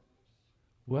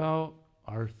 Well,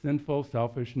 our sinful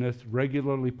selfishness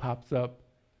regularly pops up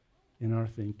in our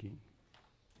thinking.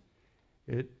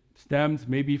 It stems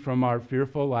maybe from our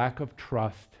fearful lack of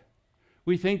trust.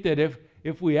 We think that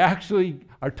if we actually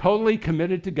are totally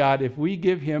committed to God, if we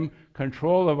give him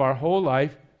control of our whole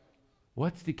life,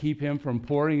 what's to keep him from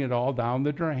pouring it all down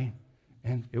the drain?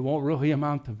 And it won't really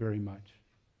amount to very much.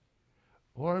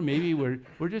 Or maybe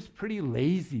we're just pretty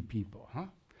lazy people, huh?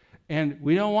 And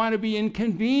we don't want to be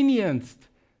inconvenienced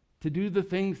to do the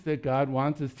things that God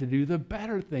wants us to do, the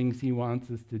better things he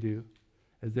wants us to do.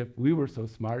 As if we were so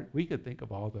smart, we could think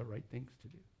of all the right things to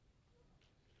do.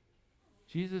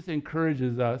 Jesus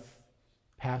encourages us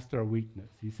past our weakness.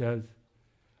 He says,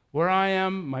 where I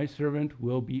am, my servant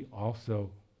will be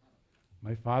also.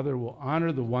 My Father will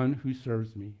honor the one who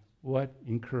serves me. What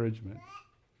encouragement.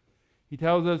 He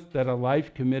tells us that a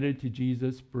life committed to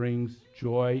Jesus brings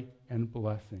joy and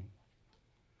blessing.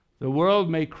 The world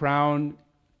may crown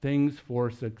things for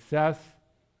success,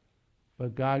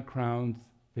 but God crowns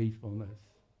faithfulness,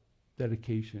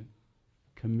 dedication,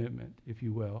 commitment, if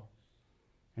you will.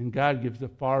 And God gives a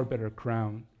far better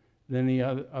crown than any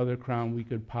other crown we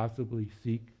could possibly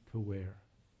seek to wear.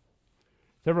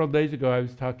 Several days ago, I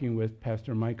was talking with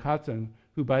Pastor Mike Hodson,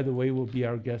 who, by the way, will be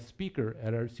our guest speaker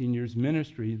at our seniors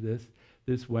ministry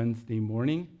this Wednesday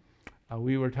morning.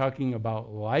 We were talking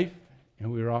about life,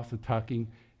 and we were also talking,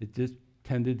 it just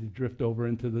tended to drift over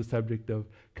into the subject of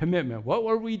commitment. What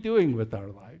were we doing with our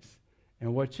lives?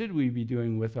 And what should we be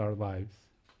doing with our lives?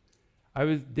 I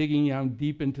was digging down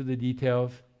deep into the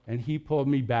details, and he pulled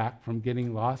me back from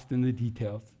getting lost in the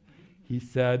details. He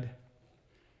said,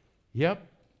 yeah,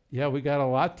 we got a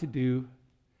lot to do,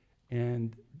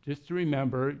 and just to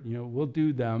remember, we'll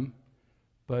do them,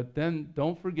 but then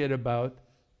don't forget about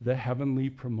the heavenly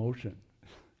promotion.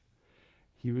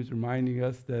 He was reminding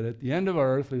us that at the end of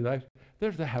our earthly life,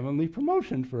 there's a heavenly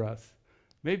promotion for us.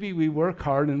 Maybe we work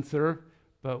hard and serve,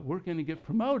 but we're going to get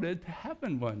promoted to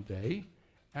heaven one day,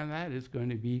 and that is going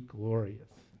to be glorious.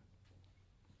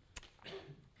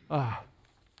 A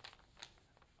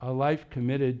life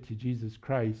committed to Jesus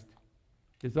Christ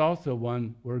is also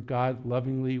one where God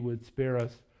lovingly would spare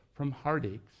us from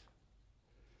heartaches.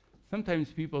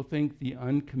 Sometimes people think the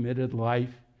uncommitted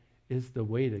life is the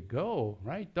way to go,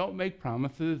 right? Don't make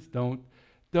promises. Don't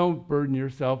burden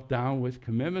yourself down with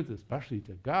commitments, especially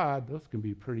to God. Those can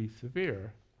be pretty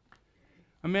severe.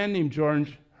 A man named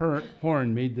George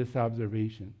Horn made this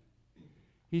observation.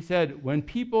 He said, when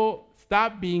people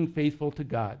stop being faithful to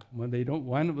God, when they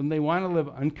want to live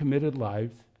uncommitted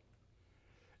lives,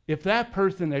 if that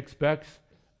person expects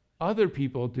other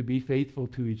people to be faithful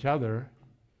to each other,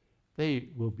 they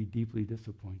will be deeply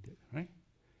disappointed, right?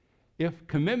 If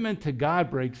commitment to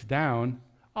God breaks down,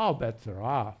 all bets are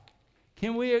off.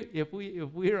 If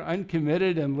we are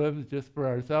uncommitted and live just for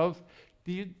ourselves,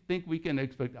 do you think we can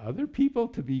expect other people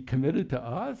to be committed to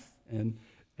us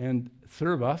and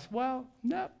serve us well?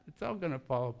 No, it's all going to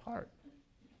fall apart.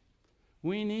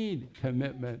 We need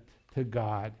commitment to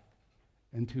God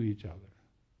and to each other.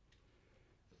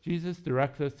 Jesus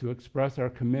directs us to express our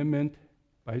commitment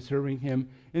by serving him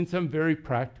in some very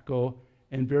practical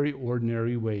and very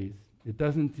ordinary ways. It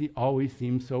doesn't always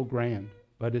seem so grand,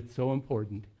 but it's so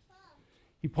important.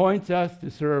 He points us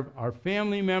to serve our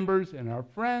family members and our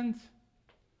friends.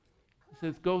 He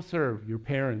says, go serve your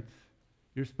parents,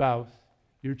 your spouse,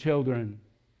 your children.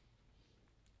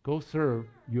 Go serve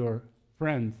your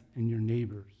friends and your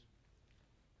neighbors.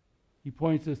 He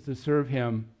points us to serve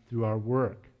him through our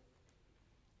work.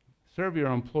 Serve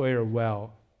your employer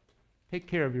well. Take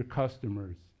care of your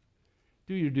customers.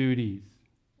 Do your duties.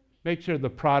 Make sure the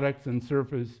products and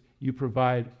service you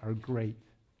provide are great.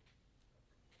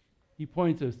 He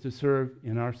points us to serve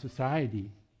in our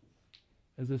society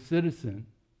as a citizen,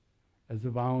 as a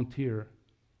volunteer,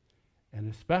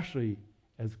 and especially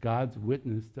as God's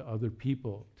witness to other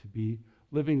people, to be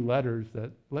living letters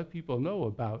that let people know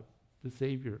about the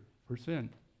Savior from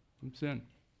sin,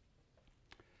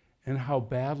 and how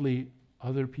badly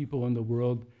other people in the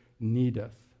world need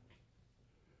us.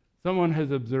 Someone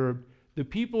has observed, the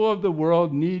people of the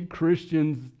world need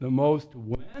Christians the most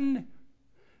when?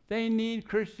 They need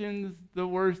Christians the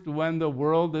worst when the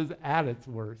world is at its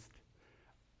worst.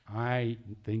 I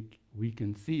think we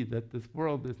can see that this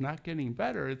world is not getting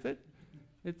better, is it?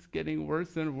 It's getting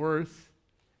worse and worse.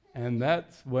 And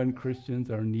that's when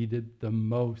Christians are needed the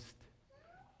most,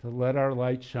 to let our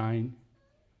light shine,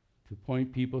 to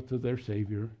point people to their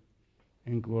Savior,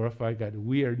 and glorify God.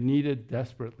 We are needed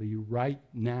desperately right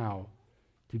now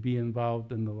to be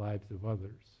involved in the lives of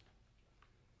others.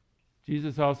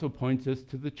 Jesus also points us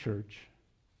to the church,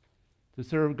 to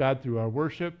serve God through our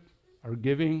worship, our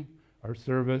giving, our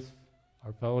service,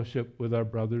 our fellowship with our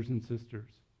brothers and sisters.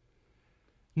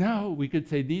 Now, we could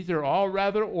say these are all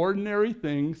rather ordinary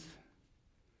things,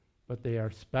 but they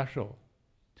are special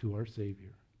to our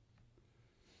Savior.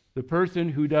 The person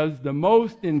who does the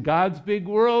most in God's big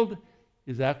world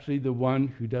is actually the one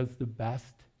who does the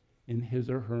best in his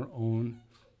or her own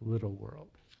little world.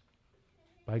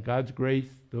 By God's grace,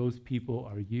 those people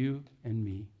are you and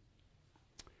me.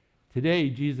 Today,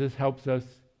 Jesus helps us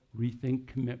rethink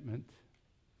commitment.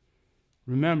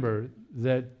 Remember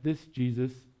that this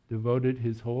Jesus devoted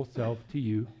his whole self to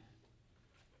you.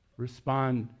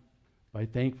 Respond by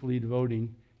thankfully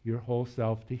devoting your whole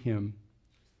self to him.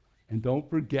 And don't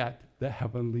forget the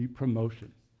heavenly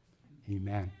promotion.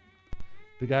 Amen.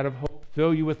 The God of hope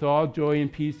fill you with all joy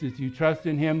and peace as you trust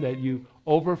in him, that you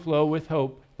overflow with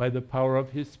hope by the power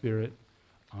of his Spirit.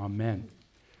 Amen.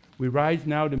 We rise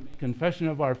now to make confession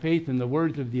of our faith in the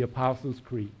words of the Apostles'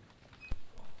 Creed.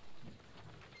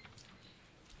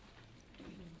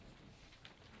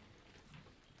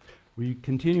 We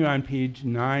continue on page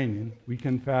 9, and we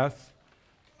confess,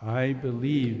 I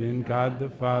believe in God the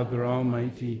Father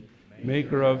Almighty,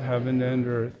 maker of heaven and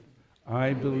earth.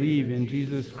 I believe in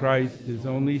Jesus Christ, his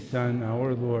only Son,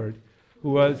 our Lord,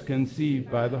 who was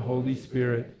conceived by the Holy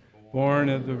Spirit, born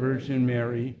of the Virgin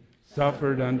Mary,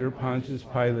 suffered under Pontius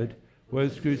Pilate,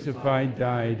 was crucified,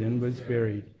 died, and was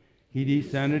buried. He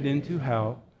descended into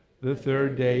hell. The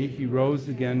third day he rose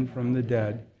again from the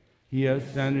dead. He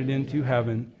ascended into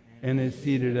heaven and is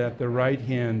seated at the right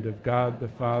hand of God the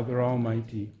Father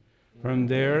Almighty. From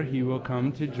there he will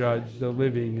come to judge the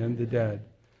living and the dead.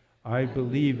 I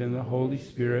believe in the Holy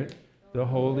Spirit, the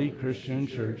holy Christian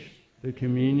church, the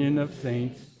communion of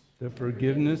saints, the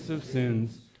forgiveness of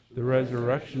sins, the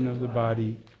resurrection of the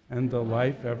body, and the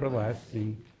life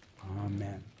everlasting.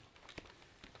 Amen.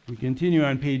 We continue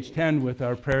on page 10 with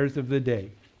our prayers of the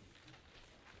day.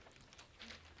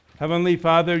 Heavenly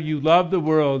Father, you loved the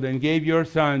world and gave your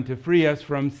Son to free us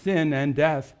from sin and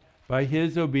death by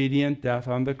his obedient death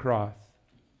on the cross.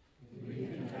 We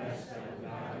confess that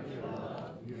without your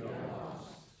love, we are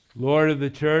lost. Lord of the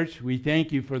church, we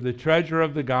thank you for the treasure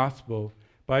of the gospel.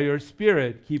 By your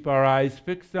Spirit, keep our eyes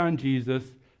fixed on Jesus,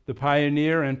 the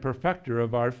pioneer and perfecter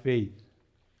of our faith.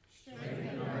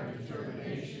 Strengthen our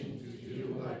determination to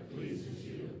do what pleases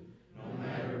you, no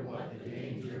matter what the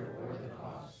danger or the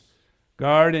cost.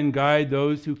 Guard and guide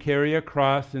those who carry a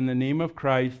cross in the name of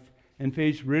Christ and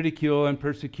face ridicule and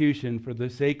persecution for the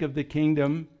sake of the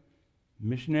kingdom,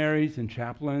 missionaries and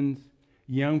chaplains,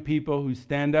 young people who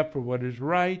stand up for what is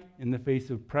right in the face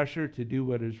of pressure to do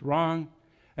what is wrong,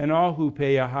 and all who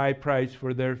pay a high price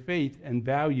for their faith and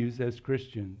values as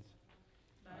Christians.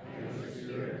 By your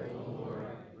Spirit, O Lord,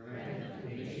 grant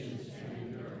patience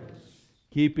and endurance.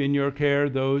 Keep in your care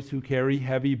those who carry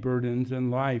heavy burdens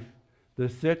in life, the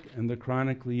sick and the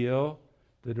chronically ill,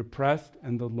 the depressed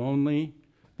and the lonely,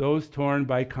 those torn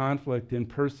by conflict in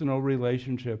personal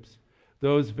relationships,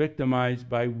 those victimized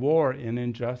by war and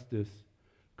injustice.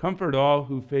 Comfort all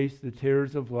who face the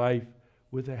terrors of life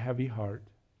with a heavy heart.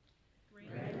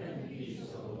 Grant them peace,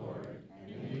 O Lord,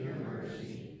 and in your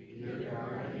mercy be their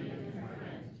guardian and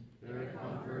friend, their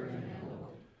comfort and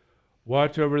help.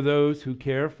 Watch over those who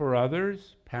care for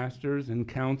others, pastors and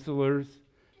counselors,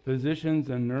 physicians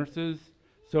and nurses,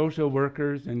 social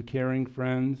workers and caring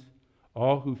friends,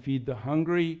 all who feed the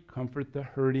hungry, comfort the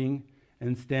hurting,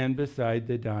 and stand beside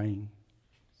the dying.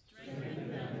 Strengthen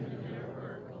them in their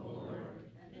work, O Lord,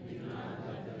 and do not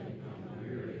let them become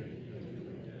weary in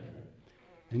doing good.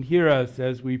 And hear us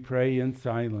as we pray in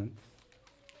silence.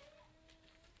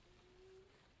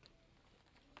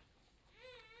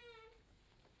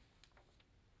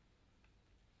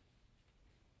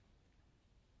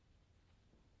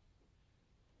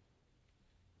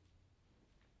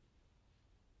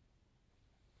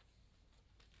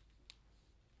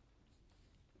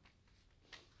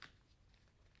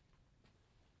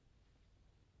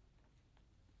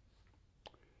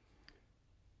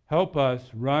 Help us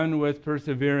run with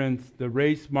perseverance the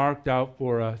race marked out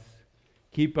for us.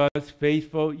 Keep us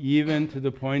faithful even to the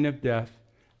point of death,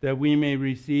 that we may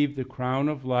receive the crown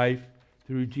of life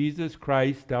through Jesus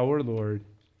Christ our Lord.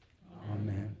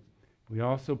 Amen. We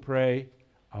also pray,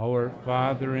 Our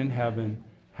Father in heaven,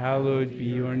 hallowed be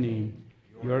your name.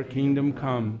 Your kingdom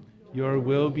come, your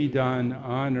will be done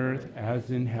on earth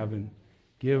as in heaven.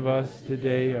 Give us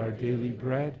today our daily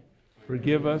bread.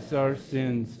 Forgive us our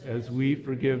sins as we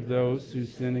forgive those who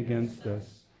sin against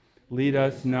us. Lead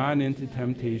us not into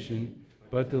temptation,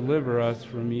 but deliver us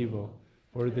from evil.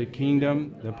 For the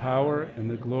kingdom, the power, and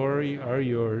the glory are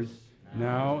yours,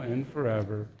 now and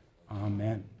forever.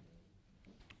 Amen.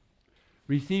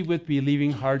 Receive with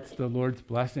believing hearts the Lord's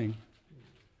blessing.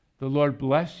 The Lord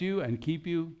bless you and keep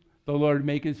you. The Lord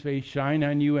make his face shine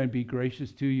on you and be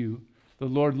gracious to you. The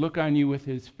Lord look on you with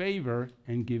his favor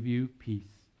and give you peace.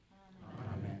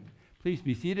 Amen. Please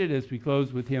be seated as we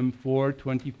close with hymn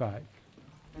 425.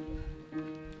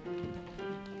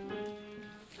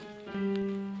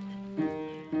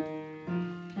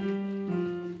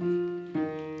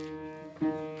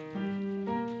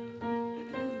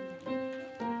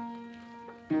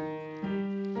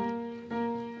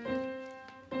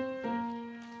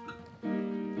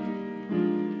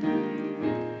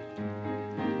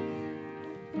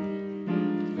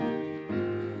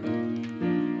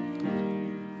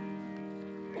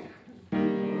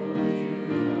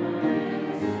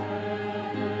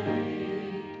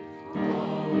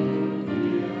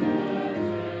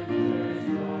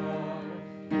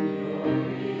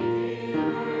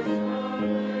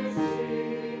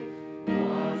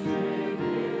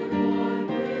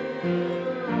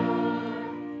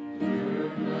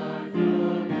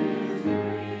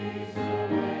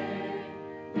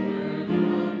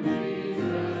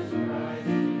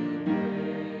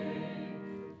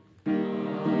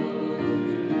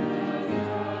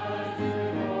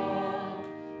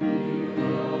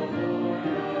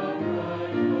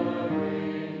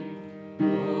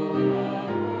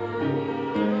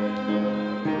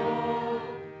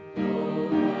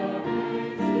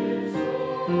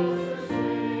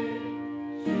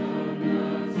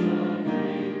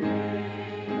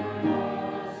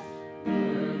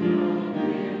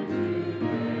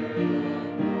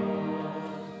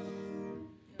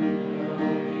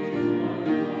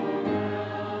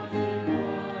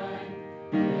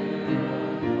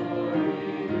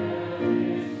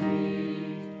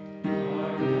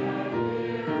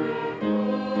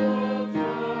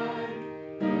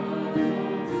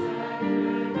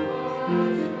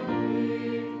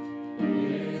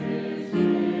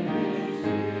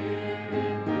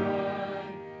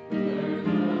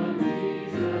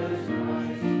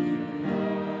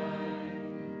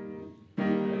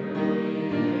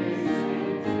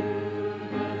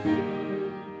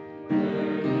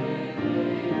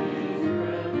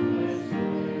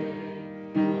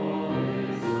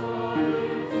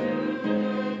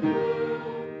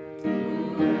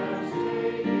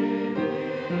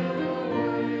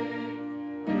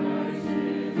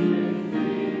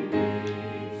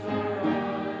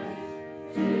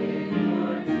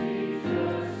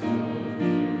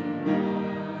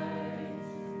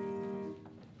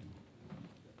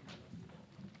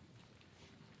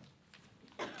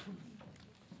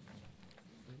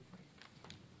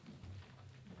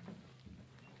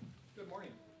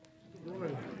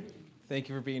 Thank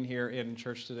you for being here in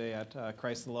church today at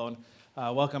Christ Alone.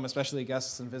 Welcome, especially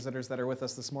guests and visitors that are with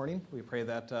us this morning. We pray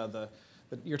that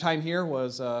your time here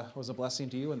was a blessing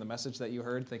to you and the message that you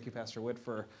heard. Thank you, Pastor Witt,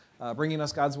 for bringing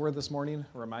us God's Word this morning,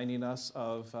 reminding us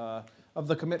of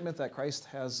the commitment that Christ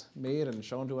has made and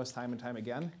shown to us time and time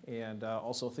again, and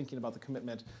also thinking about the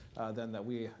commitment then that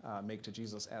we make to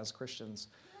Jesus as Christians.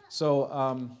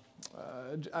 So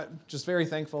just very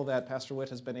thankful that Pastor Witt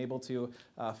has been able to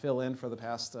fill in for the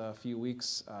past few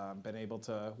weeks, been able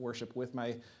to worship with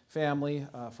my family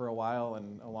for a while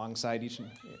and alongside each and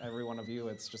every one of you.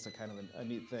 It's just a kind of a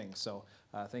neat thing. So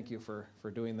thank you for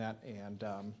doing that. And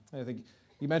I think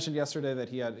you mentioned yesterday that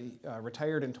he had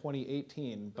retired in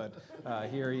 2018, but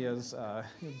here he is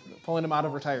pulling him out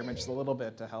of retirement just a little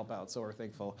bit to help out. So we're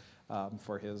thankful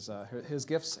for his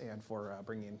gifts and for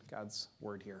bringing God's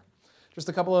Word here. Just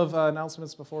a couple of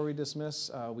announcements before we dismiss.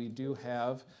 We do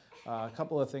have a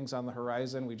couple of things on the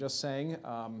horizon. We just sang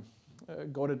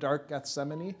Go to Dark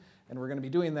Gethsemane, and we're going to be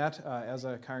doing that as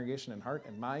a congregation in heart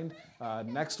and mind.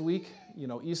 Next week,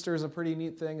 Easter is a pretty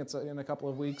neat thing. It's in a couple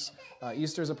of weeks.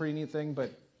 Easter is a pretty neat thing,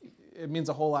 but it means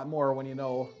a whole lot more when you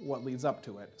know what leads up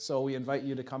to it. So we invite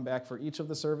you to come back for each of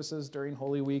the services during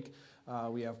Holy Week.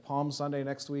 We have Palm Sunday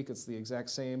next week. It's the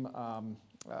exact same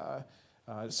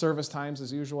Service times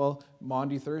as usual.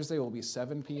 Maundy Thursday will be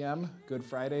 7 p.m., Good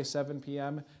Friday 7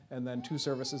 p.m., and then 2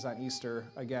 services on Easter,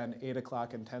 again 8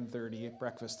 o'clock and 10:30,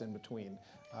 breakfast in between.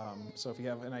 So if you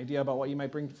have an idea about what you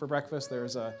might bring for breakfast,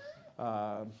 there's a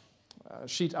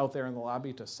sheet out there in the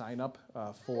lobby to sign up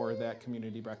for that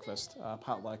community breakfast,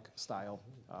 potluck style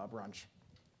brunch.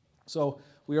 So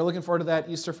we are looking forward to that.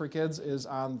 Easter for Kids is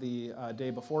on the day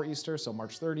before Easter, so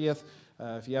March 30th.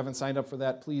 If you haven't signed up for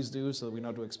that, please do so that we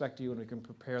know to expect you and we can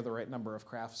prepare the right number of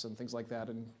crafts and things like that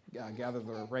and gather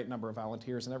the right number of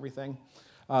volunteers and everything.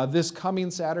 This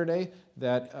coming Saturday,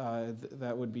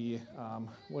 that would be,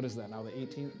 what is that now, the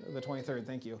 18th, the 23rd,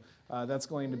 thank you. That's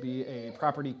going to be a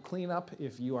property cleanup.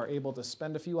 If you are able to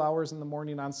spend a few hours in the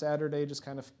morning on Saturday just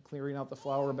kind of clearing out the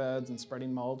flower beds and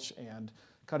spreading mulch and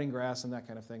cutting grass and that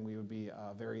kind of thing, we would be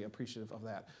very appreciative of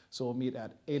that. So we'll meet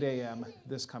at 8 a.m.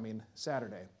 this coming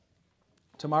Saturday.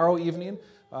 Tomorrow evening,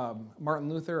 Martin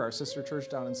Luther, our sister church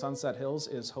down in Sunset Hills,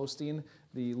 is hosting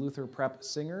the Luther Prep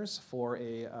Singers for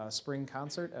a spring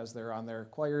concert as they're on their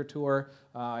choir tour.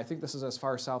 I think this is as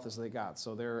far south as they got.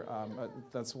 So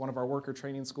that's one of our worker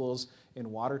training schools in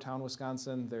Watertown,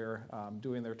 Wisconsin. They're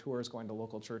doing their tours, going to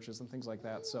local churches and things like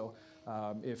that. So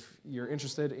if you're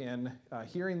interested in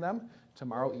hearing them,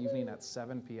 tomorrow evening at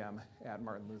 7 p.m. at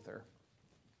Martin Luther.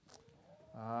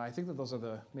 I think that those are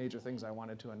the major things I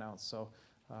wanted to announce. So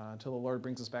until the Lord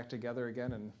brings us back together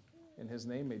again, and in his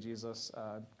name, may Jesus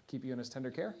keep you in his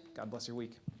tender care. God bless your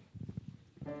week.